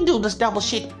 sweetheart, you do this devil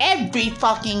shit every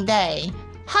fucking day.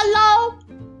 Hello?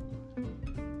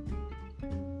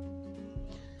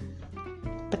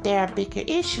 But there are bigger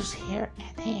issues here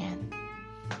at hand.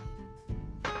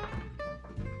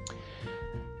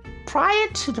 Prior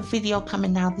to the video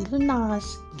coming out, Lil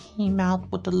Nas came out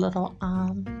with a little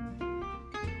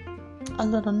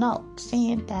note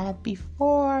saying that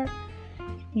before,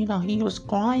 he was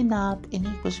growing up and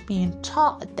he was being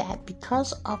taught that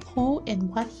because of who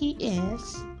and what he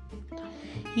is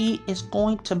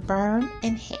going to burn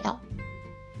in hell.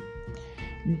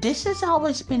 This has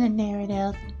always been a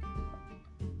narrative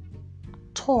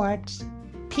towards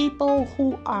people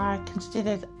who are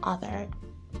considered other.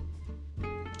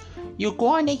 You're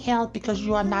going to hell because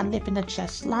you are not living a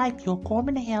just life. You're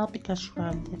going to hell because you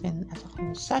are living as a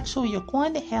homosexual. You're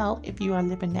going to hell if you are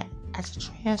living as a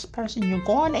trans person. You're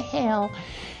going to hell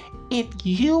if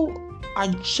you are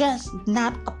just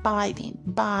not abiding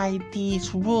by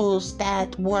these rules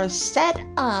that were set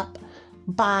up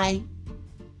by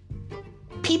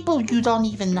people you don't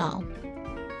even know.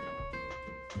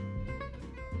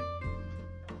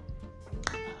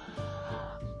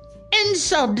 And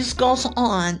so this goes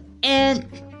on. And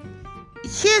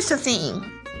here's the thing.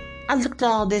 I looked at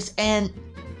all this and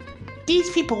these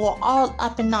people were all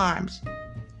up in arms.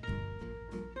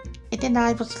 And then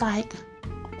I was like,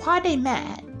 why are they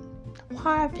mad?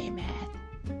 Why are they mad?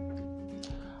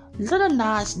 Lil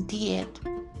Nas did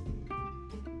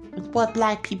what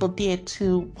black people did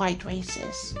to white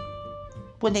racists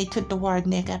when they took the word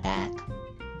nigga back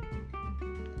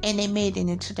and they made it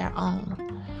into their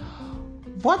own.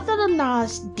 What Lil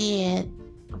Nas did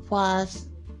was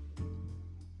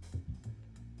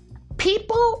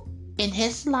people in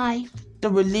his life, the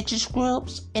religious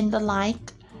groups and the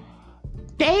like,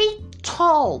 they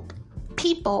told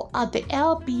people of the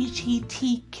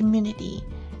LGBT community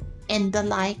and the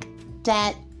like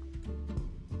that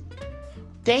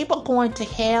they were going to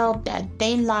hell, that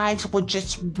their lives were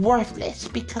just worthless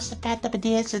because the fact of it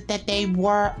is that they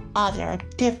were other,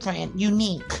 different,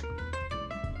 unique.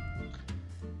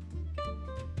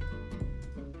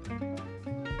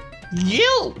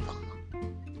 You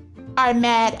are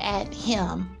mad at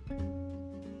him.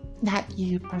 Not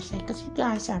you per se, because you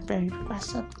guys are very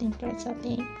progressive thinkers, I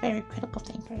think, very critical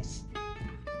thinkers.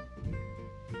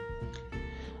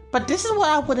 But this is what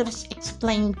I would have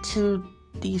explained to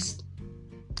these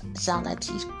zealots,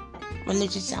 these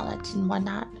religious zealots and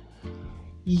whatnot.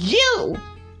 You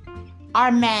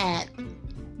are mad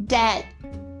that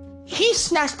he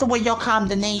snatched away your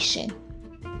condemnation.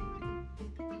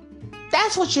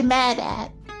 That's what you're mad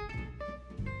at.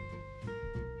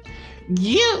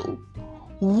 You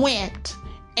went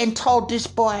and told this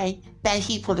boy that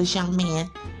he was a young man.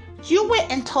 You went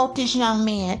and told this young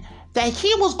man that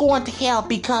he was going to hell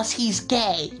because he's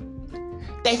gay.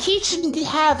 That he shouldn't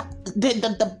have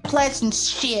the pleasant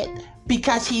shit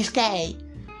because he's gay.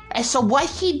 And so what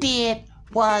he did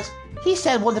was, he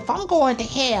said, well, if I'm going to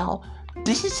hell,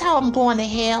 this is how I'm going to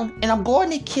hell, and I'm going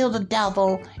to kill the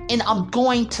devil, and I'm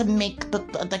going to make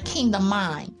the kingdom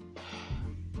mine.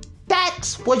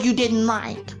 That's what you didn't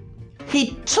like.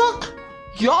 He took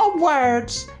your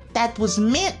words that was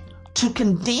meant to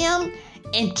condemn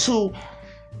and to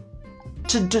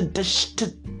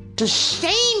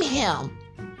shame him.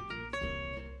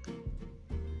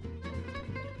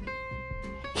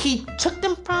 He took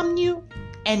them from you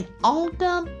and owned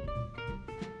them,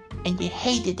 and you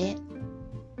hated it.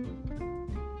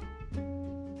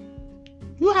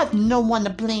 You have no one to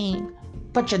blame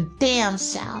but your damn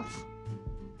self.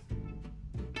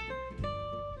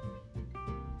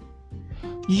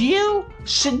 You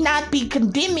should not be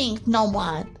condemning no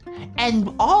one.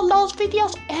 And all those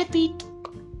videos, every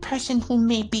person who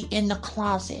may be in the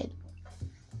closet,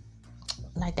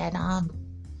 like that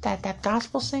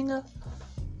gospel singer.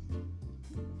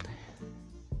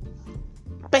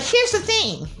 But here's the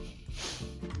thing.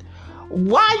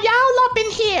 While y'all up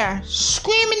in here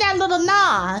screaming at Lil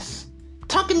Nas,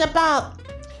 talking about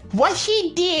what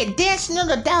he did, dancing to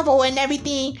the devil and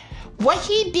everything, what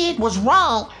he did was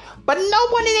wrong, but no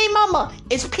one in their mama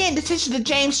is paying attention to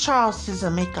James Charles'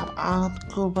 makeup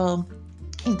guru.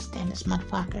 Can't stand this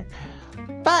motherfucker.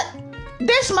 But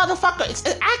this motherfucker is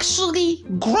actually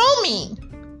grooming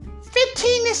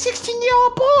 15 and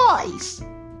 16-year-old boys.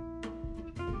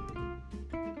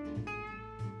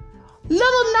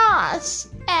 Lil Nas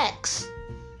X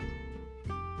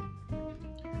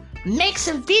makes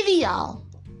a video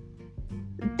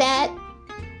that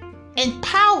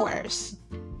empowers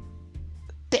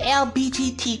the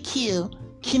LGBTQ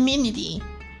community,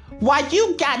 while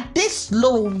you got this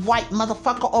little white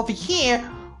motherfucker over here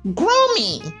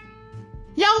grooming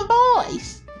young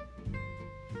boys.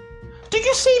 Do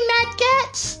you see Matt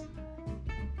Gaetz?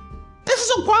 This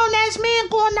is a grown-ass man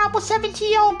going out with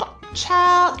 17-year-old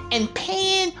child and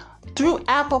paying through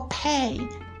Apple Pay.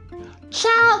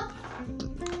 Child,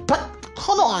 but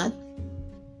hold on.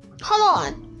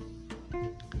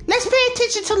 Let's pay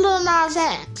attention to Lil Nas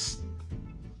X.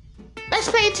 Let's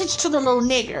pay attention to the little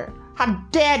nigger. How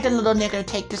dare the little nigger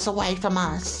take this away from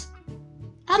us?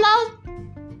 Hello?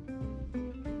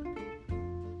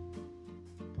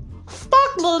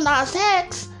 Fuck Lil Nas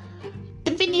X.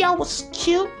 The video was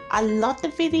cute. I love the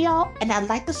video and I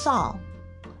like the song.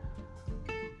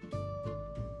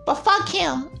 But fuck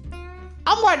him.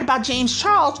 I'm worried about James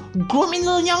Charles grooming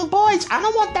little young boys. I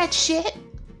don't want that shit.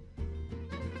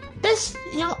 This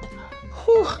young...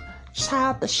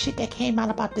 child, the shit that came out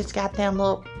about this goddamn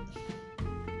little...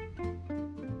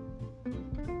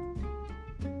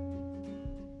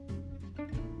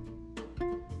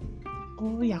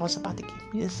 Oh, y'all was about to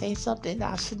get me to say something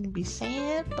that I shouldn't be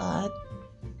saying, but...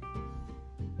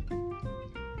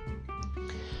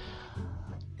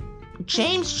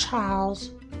 James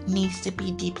Charles needs to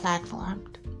be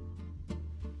deplatformed.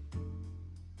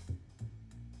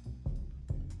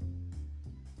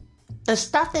 The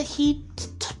stuff that he...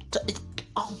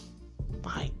 oh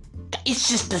my God. It's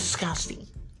just disgusting.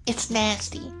 It's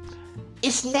nasty.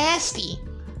 It's nasty.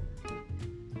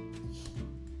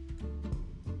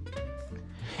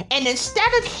 And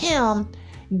instead of him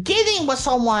getting with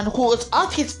someone who is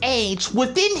of his age,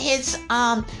 within his...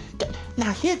 Now,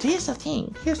 here's the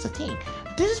thing. This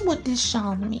is what this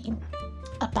showed me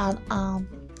about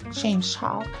James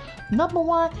Charles. Number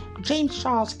one, James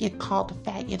Charles get called a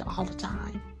faggot all the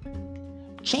time.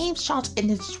 James Charles, and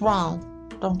it's wrong.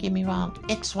 Don't get me wrong.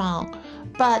 It's wrong.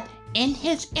 But in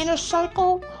his inner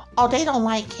circle, they don't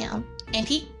like him. And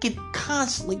he get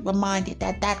constantly reminded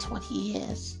that that's what he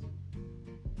is.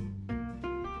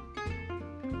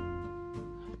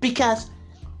 Because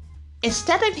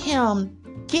instead of him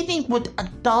getting with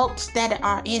adults that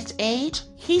are his age,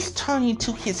 he's turning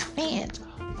to his fans,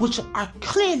 which are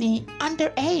clearly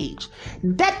underage.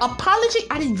 That apology,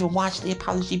 I didn't even watch the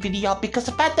apology video because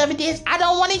the fact of it is, I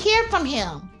don't want to hear from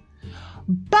him.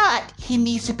 But he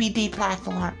needs to be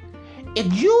deplatformed.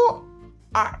 If you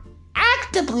are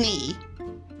actively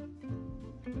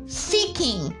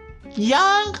seeking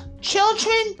young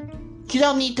children, you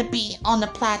don't need to be on the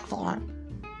platform.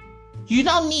 You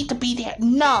don't need to be there.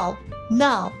 No.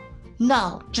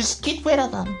 Just get rid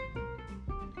of them.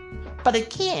 But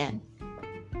again,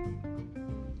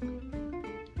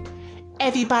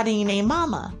 everybody and their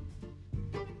mama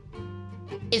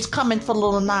is coming for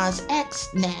Lil Nas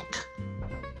X neck.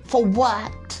 For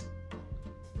what?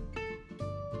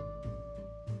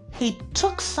 He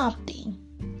took something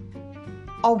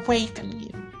away from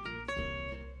you.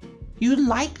 You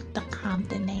like the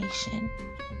condemnation.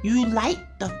 You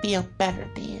like to feel better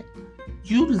than.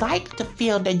 You like to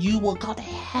feel that you will go to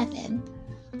heaven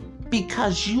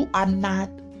because you are not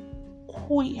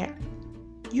queer.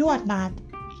 You are not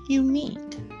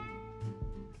unique.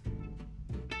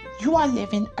 You are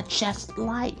living a just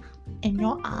life. in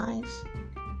your eyes.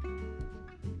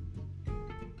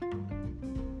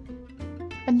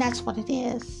 And that's what it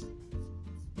is.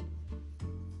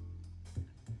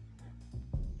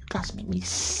 You guys make me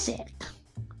sick.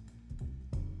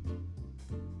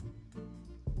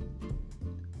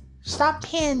 Stop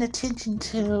paying attention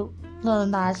to Lil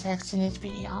Nas X in this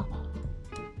video.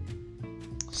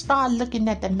 Start looking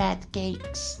at the Matt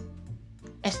Gaetz.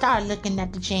 And start looking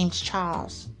at the James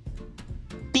Charles.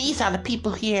 These are the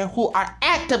people here who are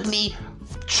actively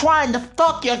trying to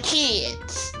fuck your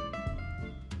kids.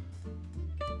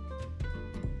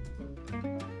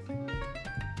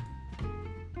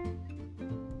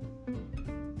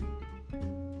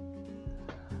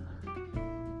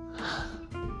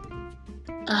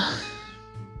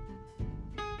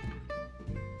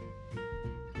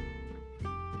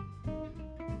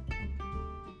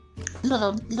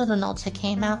 Little notes that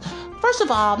came out. First of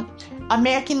all,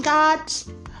 American Gods,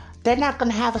 they're not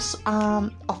gonna have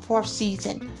a fourth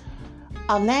season.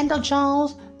 Orlando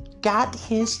Jones got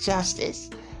his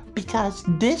justice because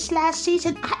this last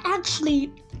season,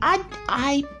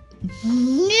 I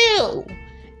knew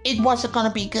it wasn't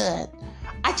gonna be good.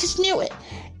 I just knew it.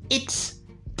 It's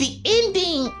the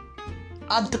ending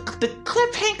of the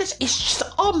cliffhangers is just,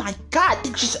 oh my God,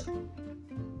 it just.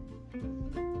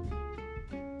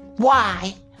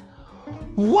 Why?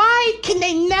 Why can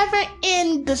they never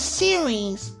end the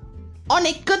series on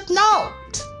a good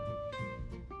note?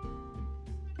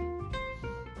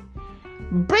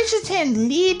 Bridgerton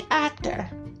lead actor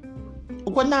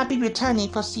will not be returning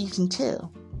for season 2.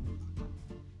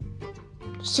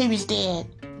 Series dead.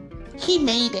 He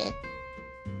made it.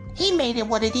 He made it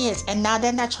what it is, and now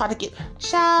they're not trying to get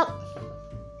shout.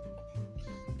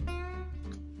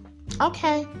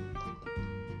 Okay.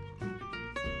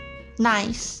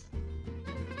 Nice.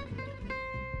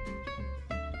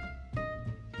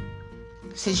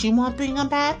 Since you want to bring him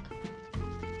back,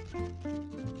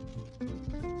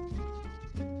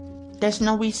 there's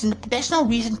no reason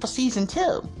for season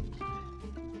 2.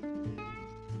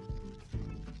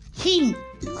 He's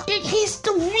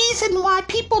the reason why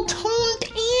people tuned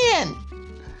in.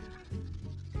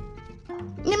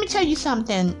 Let me tell you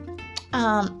something.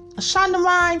 Shonda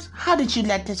Rhimes, how did you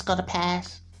let this go to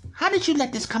pass? How did you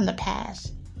let this come to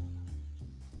pass?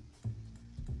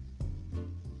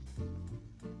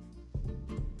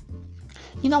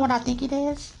 You know what I think it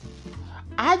is?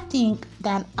 I think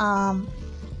that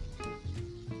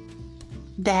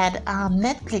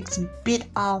Netflix bit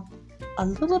off a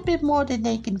little bit more than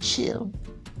they can chew.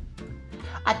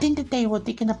 I think that they were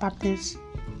thinking about this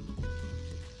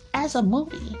as a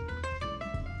movie.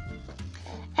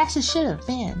 As it should have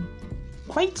been.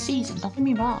 Great season, don't get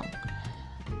me wrong.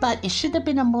 But it should have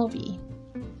been a movie.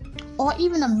 Or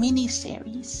even a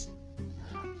mini-series.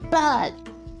 But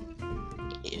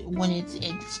when it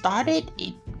started,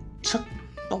 it took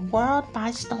the world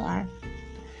by storm.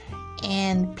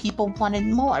 And people wanted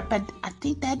more. But I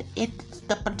think that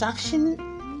the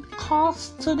production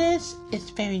cost to this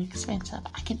is very expensive.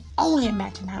 I can only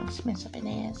imagine how expensive it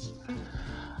is.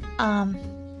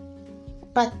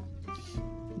 But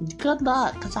good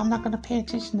luck, because I'm not going to pay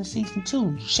attention to season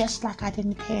 2, just like I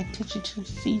didn't pay attention to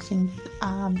season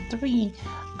 3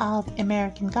 of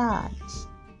American Gods.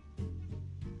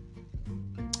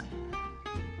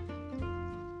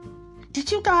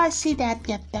 Did you guys see that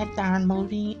darn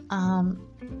movie,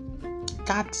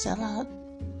 Godzilla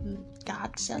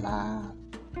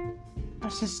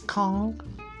versus Kong?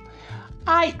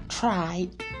 I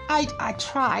tried. I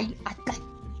tried. Like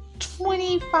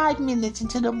 25 minutes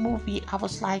into the movie, I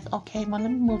was like, okay, well,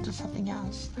 let me move to something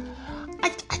else.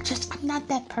 I'm not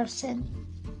that person.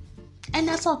 And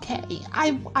that's okay.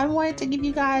 I wanted to give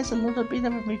you guys a little bit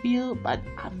of a review, but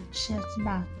I'm just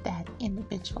not that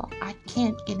individual. I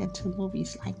can't get into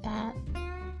movies like that.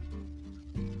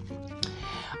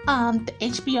 The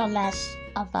HBO Last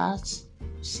of Us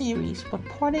series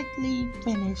reportedly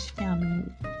finished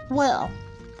filming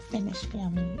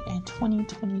in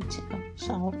 2022.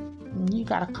 So you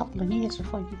got a couple of years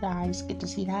before you guys get to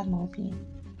see that movie.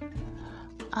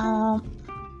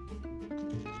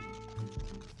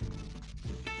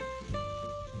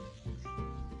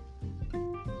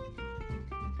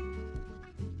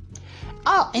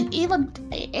 Oh, and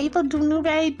Ava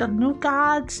DuVernay, The New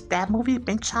Gods, that movie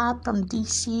been chopped from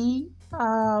DC,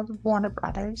 Warner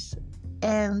Brothers.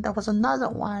 And there was another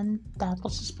one that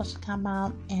was supposed to come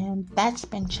out, and that's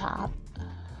been chopped.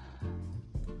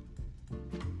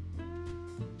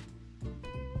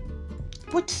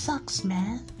 Which sucks,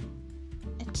 man.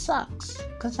 It sucks.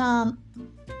 Because,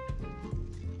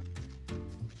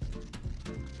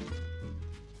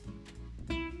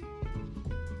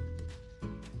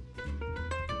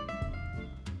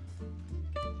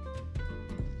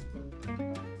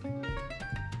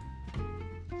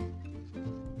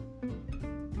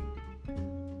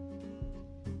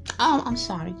 Oh, I'm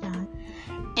sorry, guys.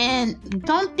 And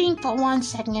don't think for one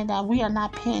second that we are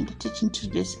not paying attention to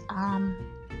this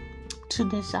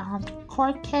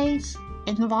court case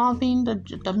involving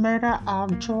the murder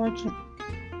of George.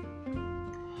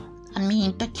 I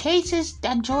mean, the cases,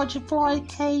 that George Floyd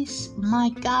case. My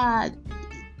God,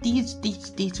 these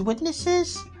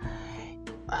witnesses.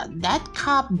 That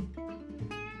cop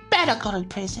better go to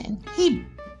prison. He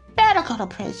better go to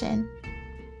prison.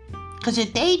 Because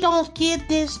if they don't give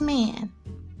this man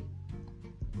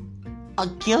a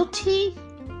guilty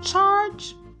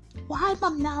charge, why am I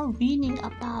now reading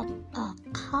about a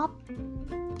cop,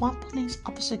 one police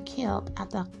officer killed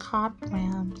after a cop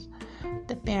rams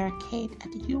the barricade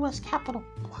at the U.S. Capitol?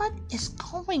 What is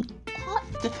going on?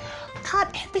 God,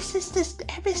 ever since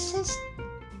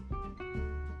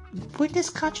with this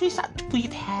country,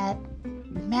 we've had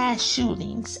mass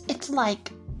shootings. It's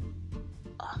like,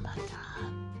 oh my God.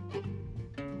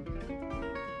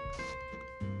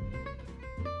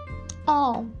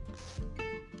 Oh.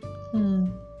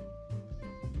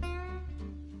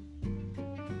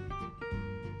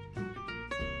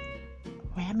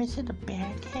 Ram into the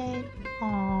barricade?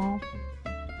 Oh.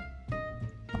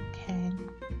 Okay.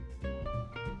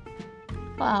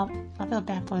 Well, I feel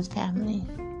bad for his family.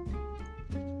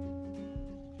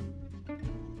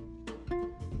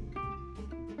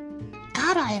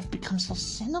 God, I have become so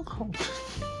cynical.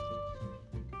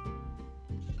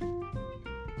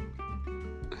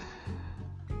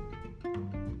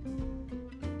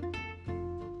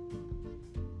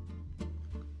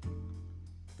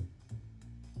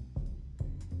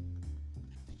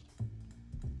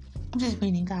 I'm just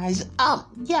reading, guys.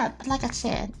 Yeah, like I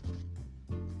said,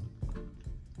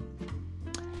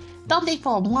 don't think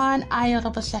for one iota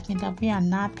of a second that we are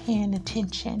not paying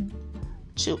attention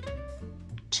to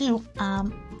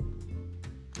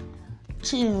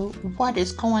what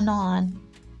is going on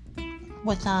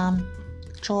with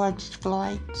George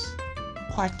Floyd's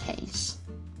court case.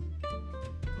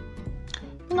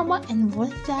 You know what? And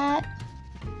with that,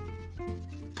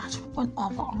 gosh, we went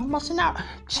over almost an hour.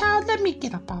 Child, let me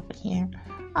get up off of here.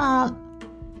 I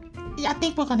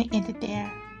think we're gonna end it there.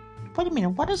 Wait a minute,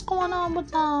 what is going on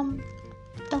with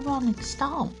the Rolling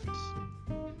Stones?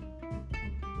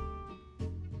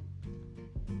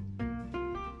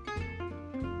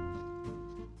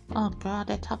 Oh girl,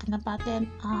 they're talking about that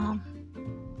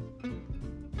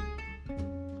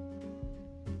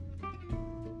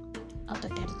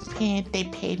that they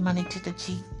paid money to the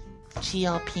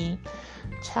GLP.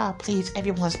 Child, please,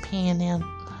 everyone's paying them.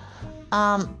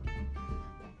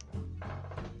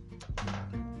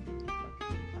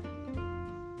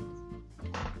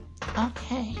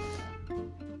 Okay.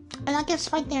 And I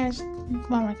guess right there is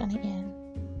where we're gonna end.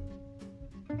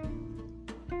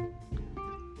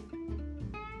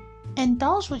 And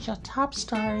those were your top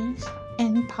stories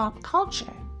in pop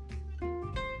culture.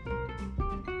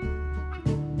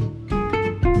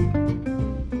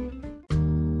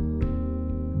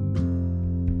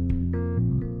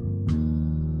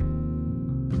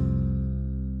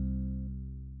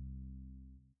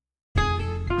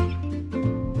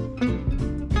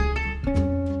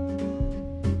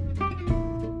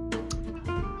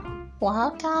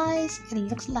 Well, guys, it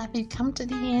looks like we've come to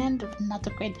the end of another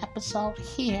great episode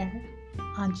here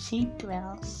on Cheap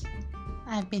Thrills.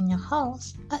 I've been your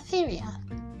host, Etheria,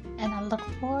 and I look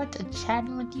forward to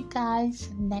chatting with you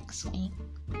guys next week.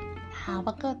 Have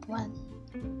a good one.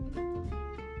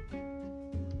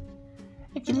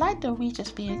 If you'd like to reach us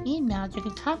via email, you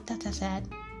can contact us at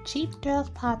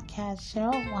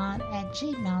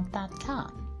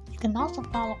cheapthrillspodcast01@gmail.com. You can also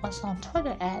follow us on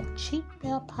Twitter at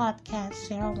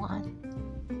cheapthrillpodcast01.